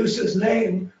producer's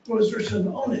name was written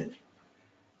on it.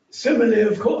 Similarly,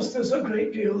 of course, there's a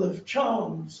great deal of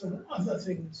charms and other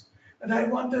things. And I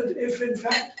wondered if, in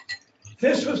fact,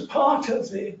 this was part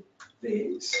of the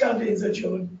study that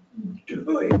you're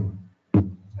doing.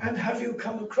 And have you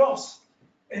come across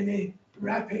any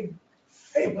wrapping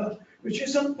paper, which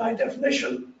isn't by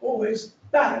definition always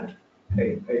bad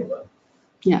paper?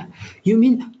 Yeah, you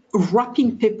mean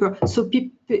wrapping paper? So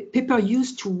paper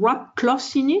used to wrap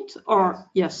cloth in it, or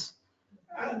yes?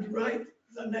 And write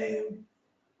the name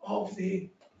of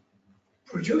the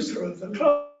producer of the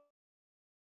cloth,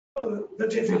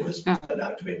 that if it was turned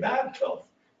out to be bad cloth,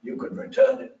 you could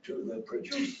return it to the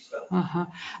producer.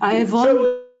 I have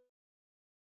so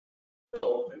it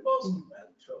wasn't bad.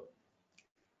 So.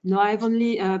 No, I have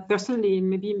only personally,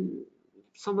 maybe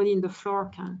somebody in the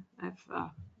floor can have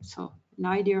so an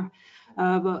idea.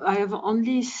 But I have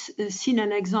only seen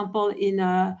an example in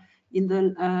the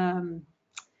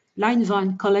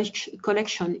Levant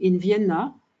collection in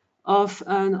Vienna of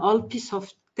an old piece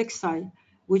of textile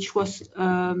which was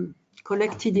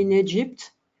collected in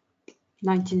Egypt,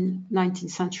 19th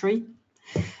century,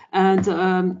 and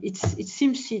it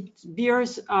seems it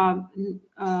bears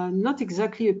not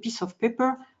exactly a piece of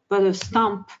paper, but a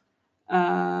stamp.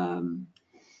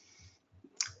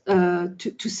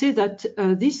 To say that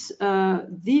this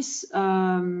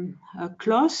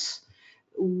cloth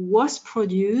was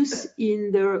produced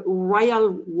in the royal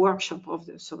workshop of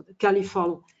the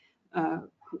caliphal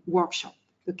workshop,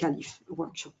 the caliph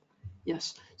workshop.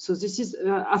 Yes. So this is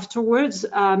afterwards.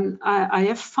 I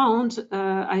have found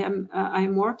I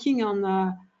am working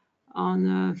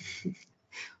on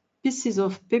pieces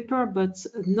of paper, but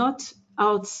not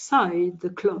outside the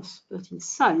cloth, but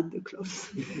inside the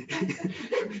cloth,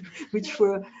 which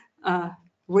were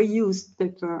reused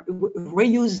paper,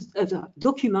 reused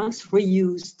documents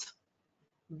reused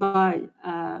by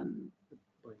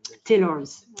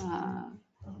tailors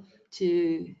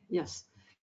to, yes.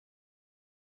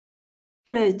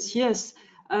 But yes,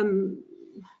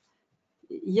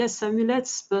 yes,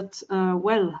 amulets, but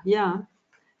well, yeah,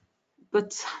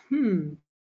 but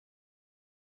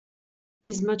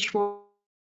is much more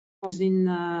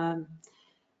in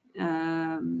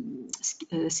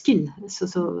skin,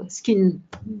 so skin.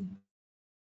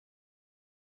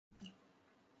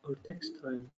 Or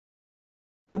textile.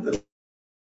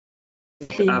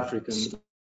 African.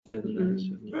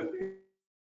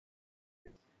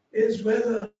 Is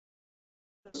whether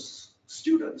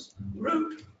students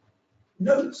wrote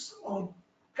notes on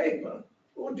paper,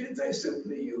 or did they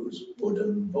simply use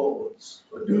wooden boards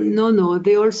for doing No,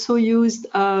 they also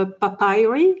used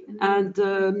papyri, and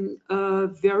a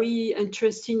very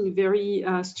interesting, very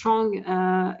strong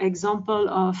example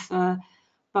of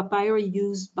papyri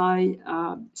used by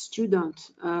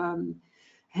students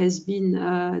has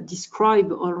been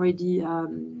described already.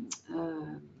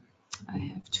 I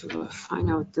have to find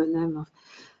out the name of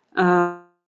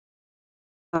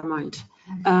mind,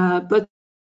 but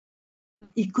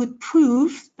it could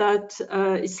prove that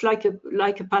it's like a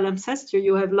palimpsest.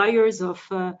 You have layers of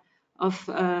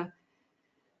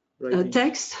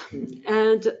text,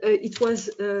 and it was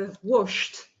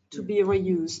washed to be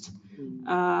reused.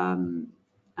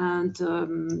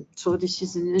 So this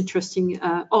is an interesting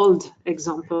old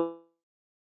example.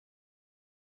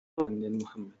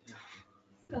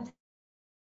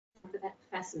 That's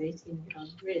fascinating,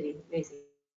 really amazing.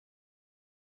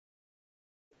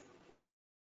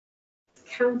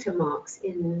 Countermarks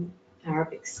in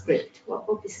Arabic script were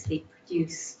obviously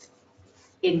produced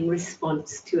in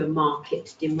response to a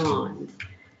market demand.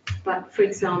 But for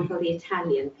example, the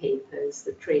Italian papers,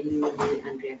 the Treluni,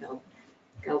 Andrea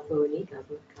Galvani,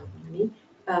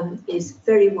 is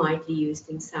very widely used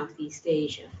in Southeast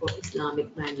Asia for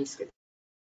Islamic manuscripts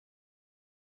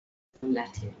in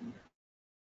Latin.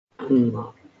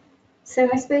 So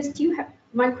I suppose,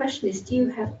 my question is, do you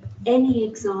have any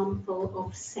example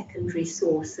of secondary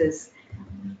sources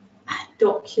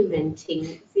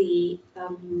documenting the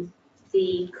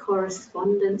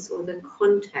correspondence or the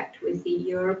contact with the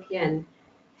European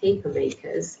paper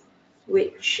makers,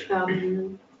 which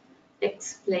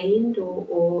explained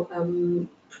or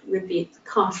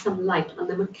cast some light on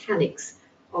the mechanics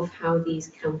of how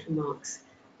these countermarks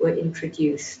were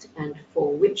introduced and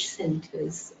for which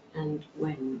centres and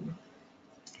when?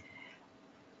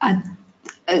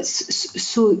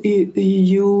 So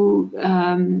you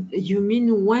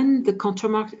mean when the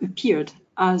countermark appeared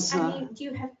as? I mean, do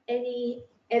you have any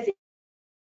evidence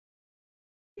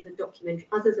in the documentary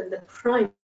other than the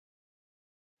crime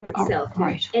itself?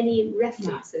 Right. Any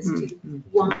references to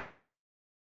why?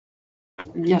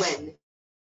 Yes. When?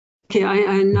 Okay,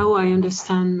 I now I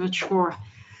understand much more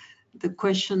the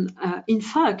question. In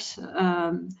fact,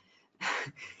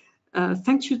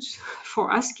 thank you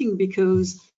for asking,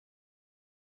 because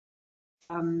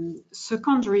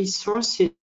secondary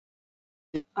sources,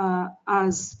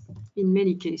 as in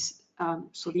many cases,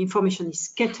 so the information is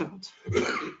scattered,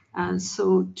 and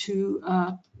so to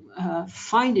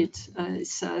find it,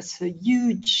 it's a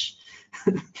huge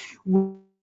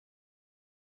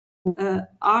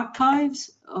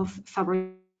archives of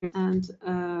fabric, and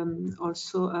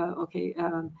also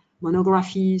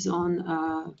monographies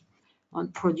on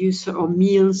producer or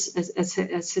mills,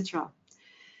 etc.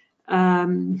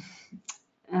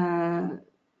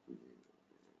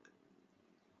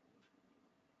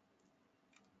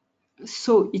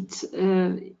 So it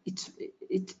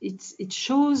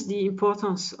shows the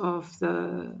importance of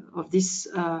this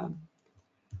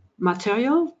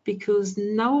material, because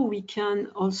now we can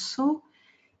also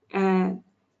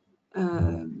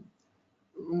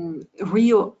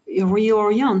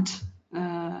reorient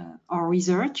our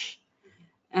research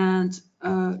and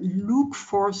look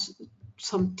for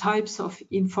some types of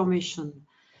information.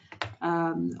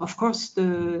 Of course,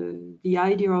 the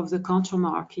idea of the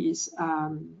countermark is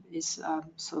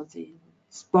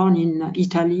it's born in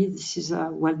Italy. This is a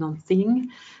well-known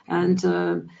thing, and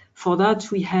for that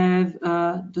we have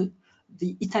the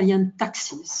Italian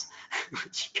taxes,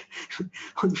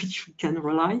 on which we can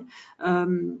rely,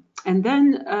 and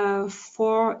then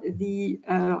for the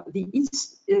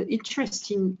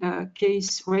interesting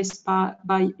case raised by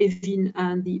Evin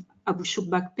and the Abu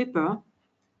Shubak paper.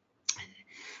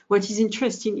 What is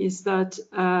interesting is that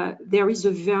there is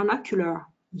a vernacular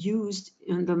used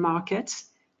in the market,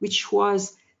 which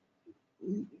was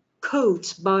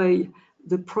caught by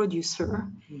the producer,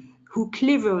 who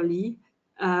cleverly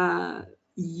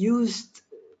used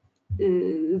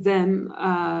them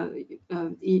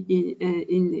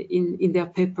in their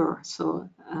paper, so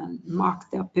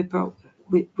marked their paper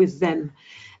with them,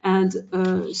 and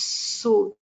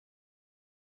so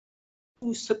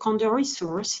secondary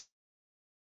source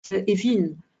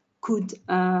Evin could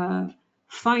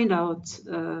find out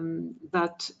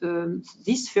that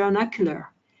this vernacular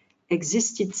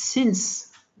existed since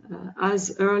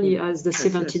as early as the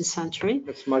 17th century.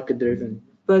 That's market driven.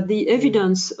 But the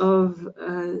evidence of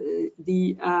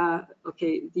the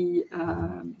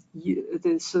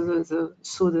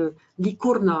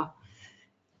Likurna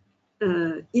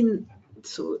in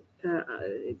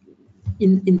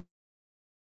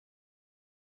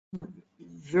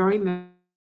very much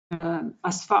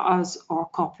as far as our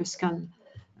corpus can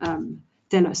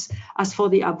tell us. As for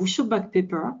the Abu Shubak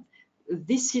paper,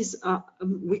 this is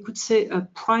we could say a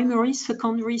primary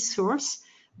secondary source,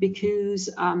 because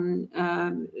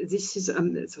this is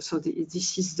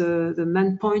this is the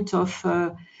main point of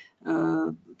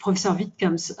Professor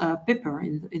Wittkamp's paper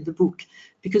in the book,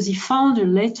 because he found a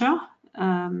letter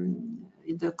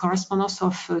in the correspondence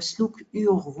of Slouk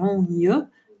Urvonye,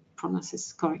 pronounce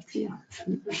it correctly,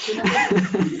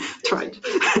 tried,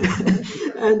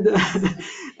 and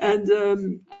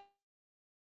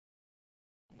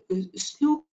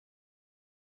Slouk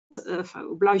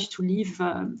obliged to leave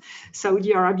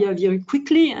Saudi Arabia very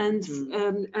quickly, and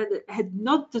had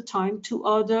not the time to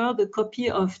order the copy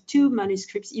of 2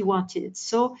 manuscripts he wanted.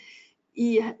 So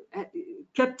he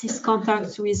kept his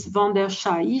contacts with Van der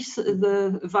Scheijs,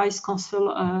 the vice consul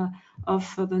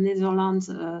of the Netherlands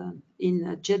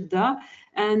in Jeddah,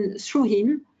 and through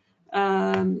him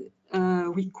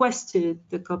requested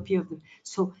the copy of them.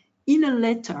 So in a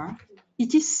letter,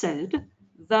 it is said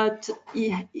that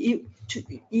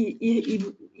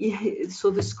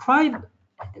so the scribe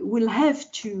will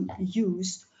have to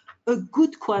use a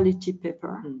good quality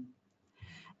paper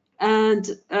and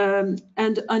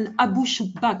an Abu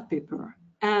Shubak paper.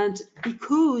 And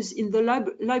because in the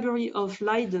library of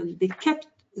Leiden, they kept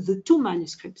the 2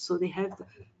 manuscripts, so they have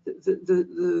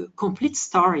the complete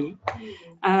story,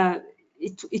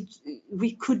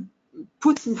 we could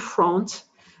put in front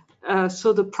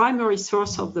so the primary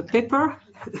source of the paper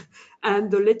and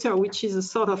the letter, which is a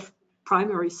sort of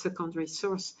primary secondary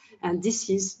source. And this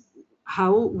is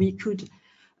how we could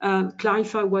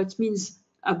clarify what means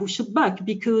Abu Shubak,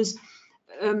 because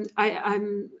I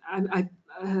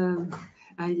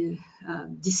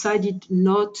decided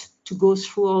not to go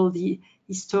through all the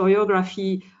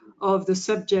historiography of the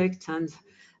subject, and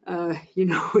you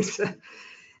know,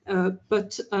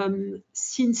 but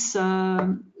since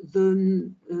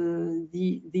the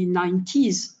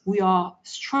 90s, we are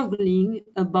struggling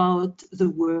about the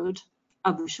word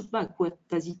Abu Shubak. What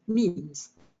does it mean?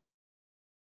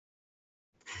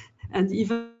 And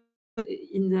even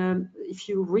in if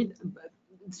you read,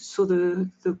 so the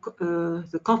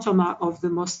counterpart of the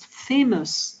most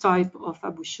famous type of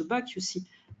Abu Shubak, you see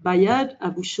Bayad,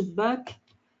 Abu Shubak,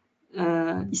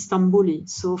 Istanbuli.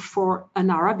 So for an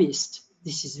Arabist,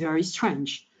 this is very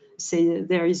strange. Say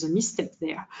there is a mistake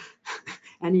there.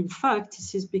 And in fact,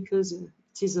 this is because it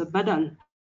is a badal.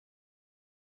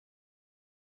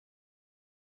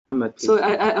 So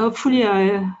hopefully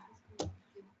I...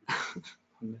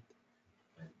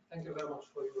 Thank you very much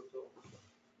for your talk.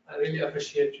 I really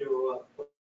appreciate your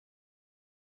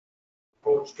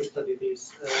approach to study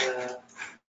these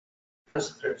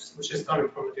manuscripts, which is coming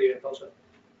from material culture.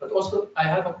 But also, I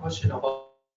have a question about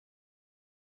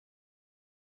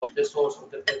the source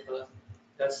of the paper.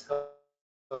 That's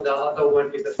the other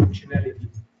one is the functionality,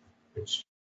 which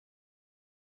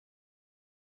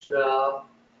the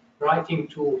writing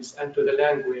tools and to the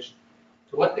language.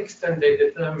 To what extent they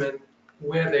determine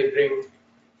where they bring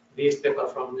these paper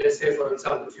from? Let's say, for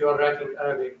example, if you are writing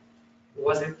Arabic,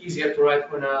 was it easier to write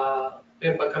on a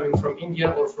paper coming from India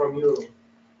or from Europe?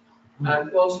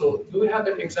 And also, do we have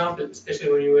an example, especially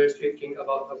when you were speaking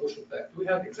about Abu Shubak, do we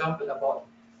have example about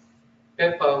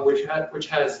paper which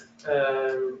has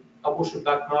Abu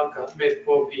Shubak marker made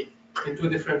probably in 2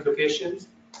 different locations?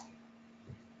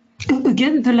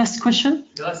 Again, the last question?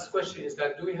 The last question is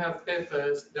that do we have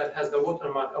papers that has the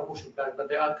watermark Abu Shubak, but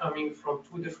they are coming from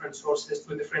 2 different sources,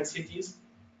 2 different cities,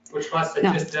 which must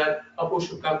suggest that Abu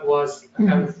Shubak was a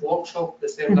kind of workshop, the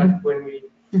same like when we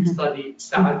study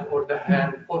Sa'ad or the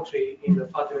hand pottery in the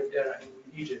Fatimid era in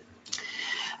Egypt.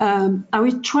 I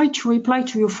will try to reply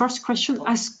to your first question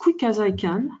as quick as I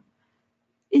can,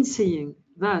 in saying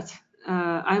that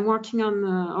I'm working on,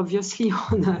 obviously,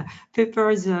 on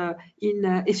papers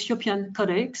in Ethiopian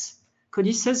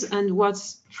codices, and what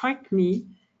struck me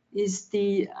is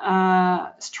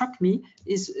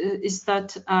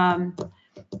that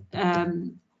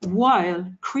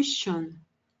while Christian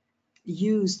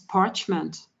used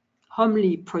parchment,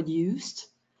 homely produced,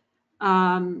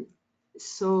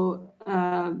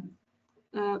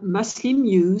 Muslim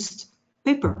used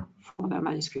paper for their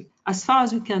manuscript. As far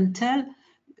as we can tell,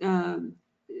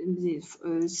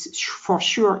 for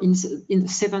sure in the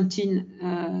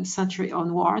 17th century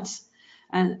onwards,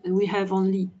 and we have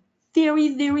only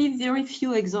very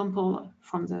few examples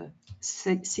from the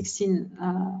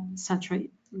 16th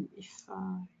century. If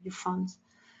you found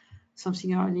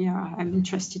something earlier, I'm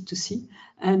interested to see.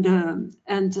 And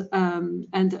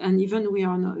even we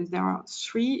are there are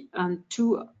 3 and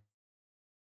 2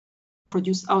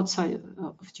 produced outside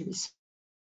of Tunisia.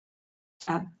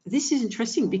 This is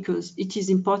interesting because it is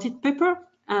imported paper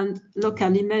and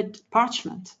locally made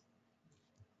parchment.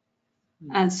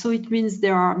 And so it means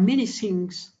there are many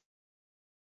things,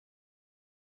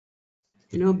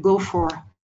 go for,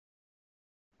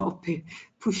 or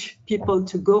push people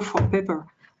to go for paper,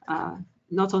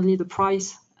 not only the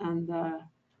price and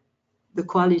the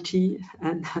quality,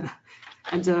 and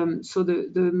so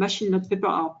the machine-made paper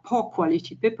are poor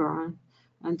quality paper,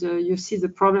 and you see the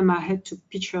problem I had to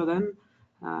picture them.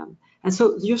 And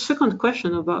so your second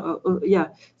question about, yeah,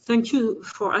 thank you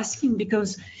for asking,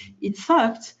 because in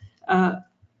fact,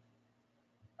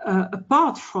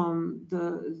 apart from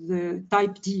the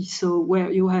type D, so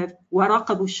where you have Waraq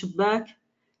Abu Shubak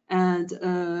and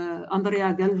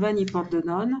Andrea Galvani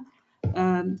Pordenone,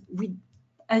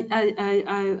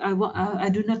 I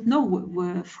do not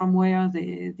know from where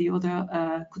the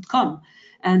other could come.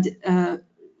 And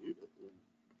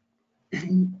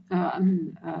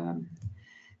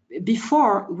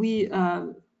before we,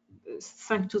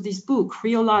 thanks to this book,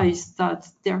 realized that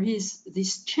there is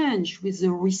this change with the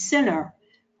reseller,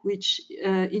 which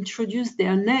introduced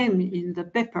their name in the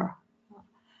paper.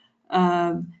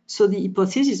 So the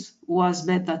hypothesis was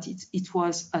made that it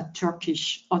was a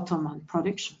Turkish Ottoman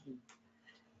production.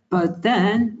 But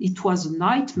then it was a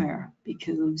nightmare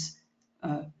because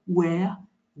where,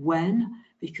 when,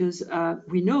 because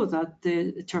we know that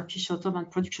the Turkish Ottoman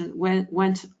production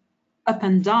went up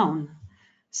and down.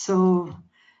 So,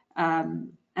 what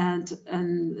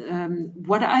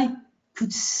I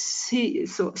could see,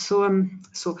 so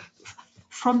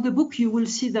from the book, you will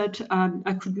see that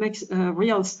I could make a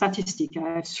real statistic.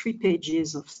 I have 3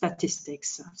 pages of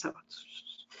statistics.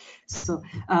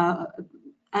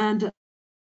 And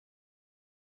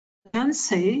I can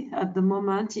say at the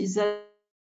moment is that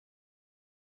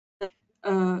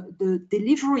the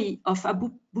delivery of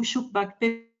Abu Shubak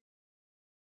paper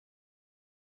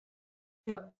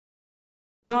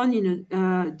done in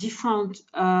a different,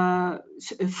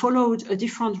 followed a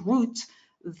different route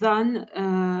than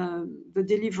the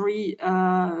delivery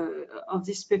of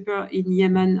this paper in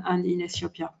Yemen and in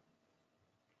Ethiopia.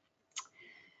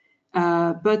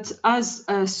 But as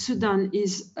Sudan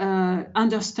is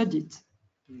understudied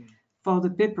for the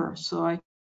paper, so I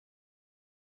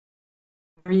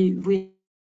with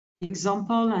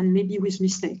example and maybe with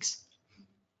mistakes.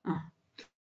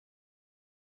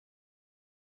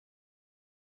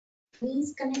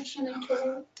 Chinese connection at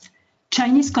all?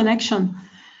 Chinese connection.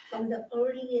 From the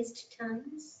earliest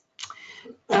times?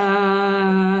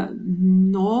 No,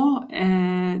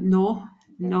 and no,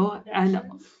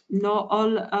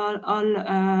 all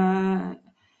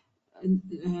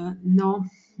no,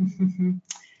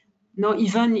 no,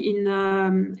 even in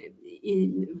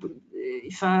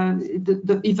if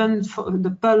even for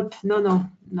the pulp, no,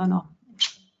 not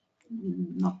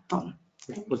all.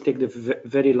 We'll take the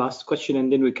very last question,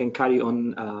 and then we can carry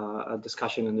on a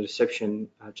discussion and reception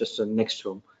just in the next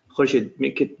room. Khurshid,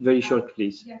 make it very short,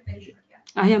 please. Yeah, very short, yeah.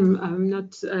 I'm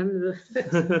not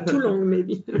too long,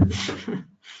 maybe. Dr.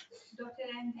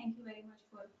 Anne, thank you very much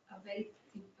for a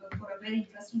very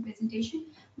interesting presentation.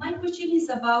 My question is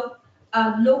about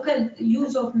local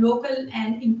use of local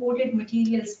and imported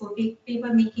materials for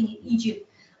paper making in Egypt.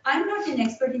 I'm not an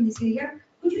expert in this area.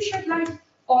 Could you shed light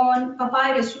on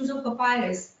papyrus, use of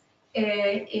papyrus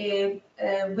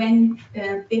when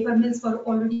paper mills were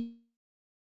already,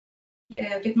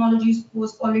 technologies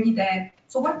was already there.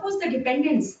 So what was the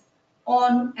dependence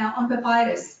on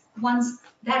papyrus once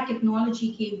that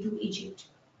technology came to Egypt?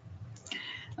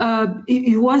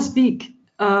 It was big,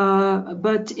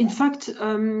 but in fact,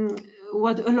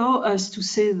 what allowed us to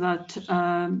say that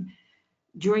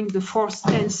during the 4th,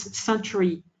 10th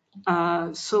century,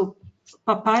 so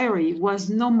papyri was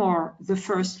no more the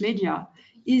first media,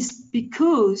 is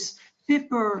because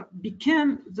paper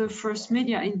became the first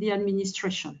media in the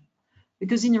administration.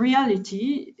 Because in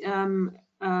reality,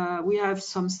 we have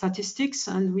some statistics,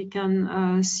 and we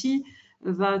can see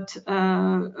that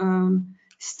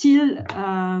still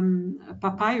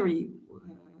papyri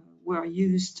were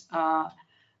used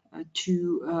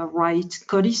to write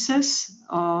codices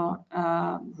or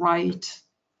write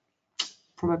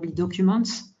probably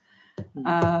documents.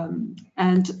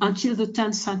 And until the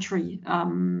 10th century,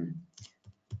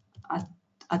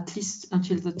 at least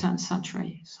until the 10th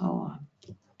century. So.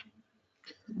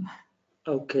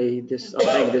 Okay, I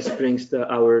think this brings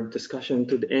our discussion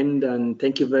to the end, and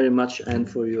thank you very much, Anne,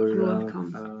 for your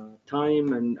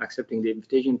time and accepting the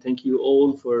invitation. Thank you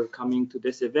all for coming to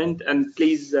this event, and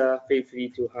please feel free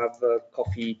to have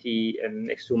coffee, tea, and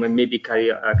next room, and maybe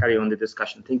carry on the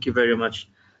discussion. Thank you very much.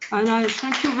 And I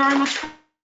thank you very much for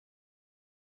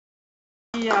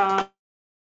the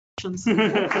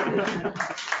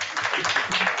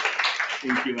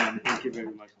Thank you, Anne. Thank you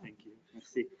very much. Thank you.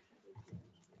 Merci.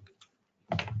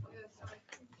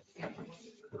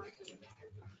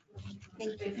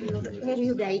 Thank you for your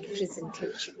very right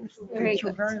presentation. Very Thank you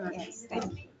good. very much. Yes, thank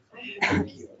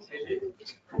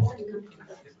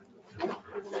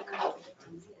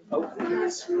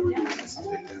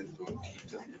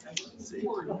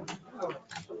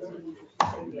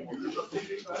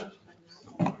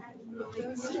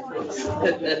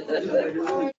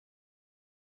you.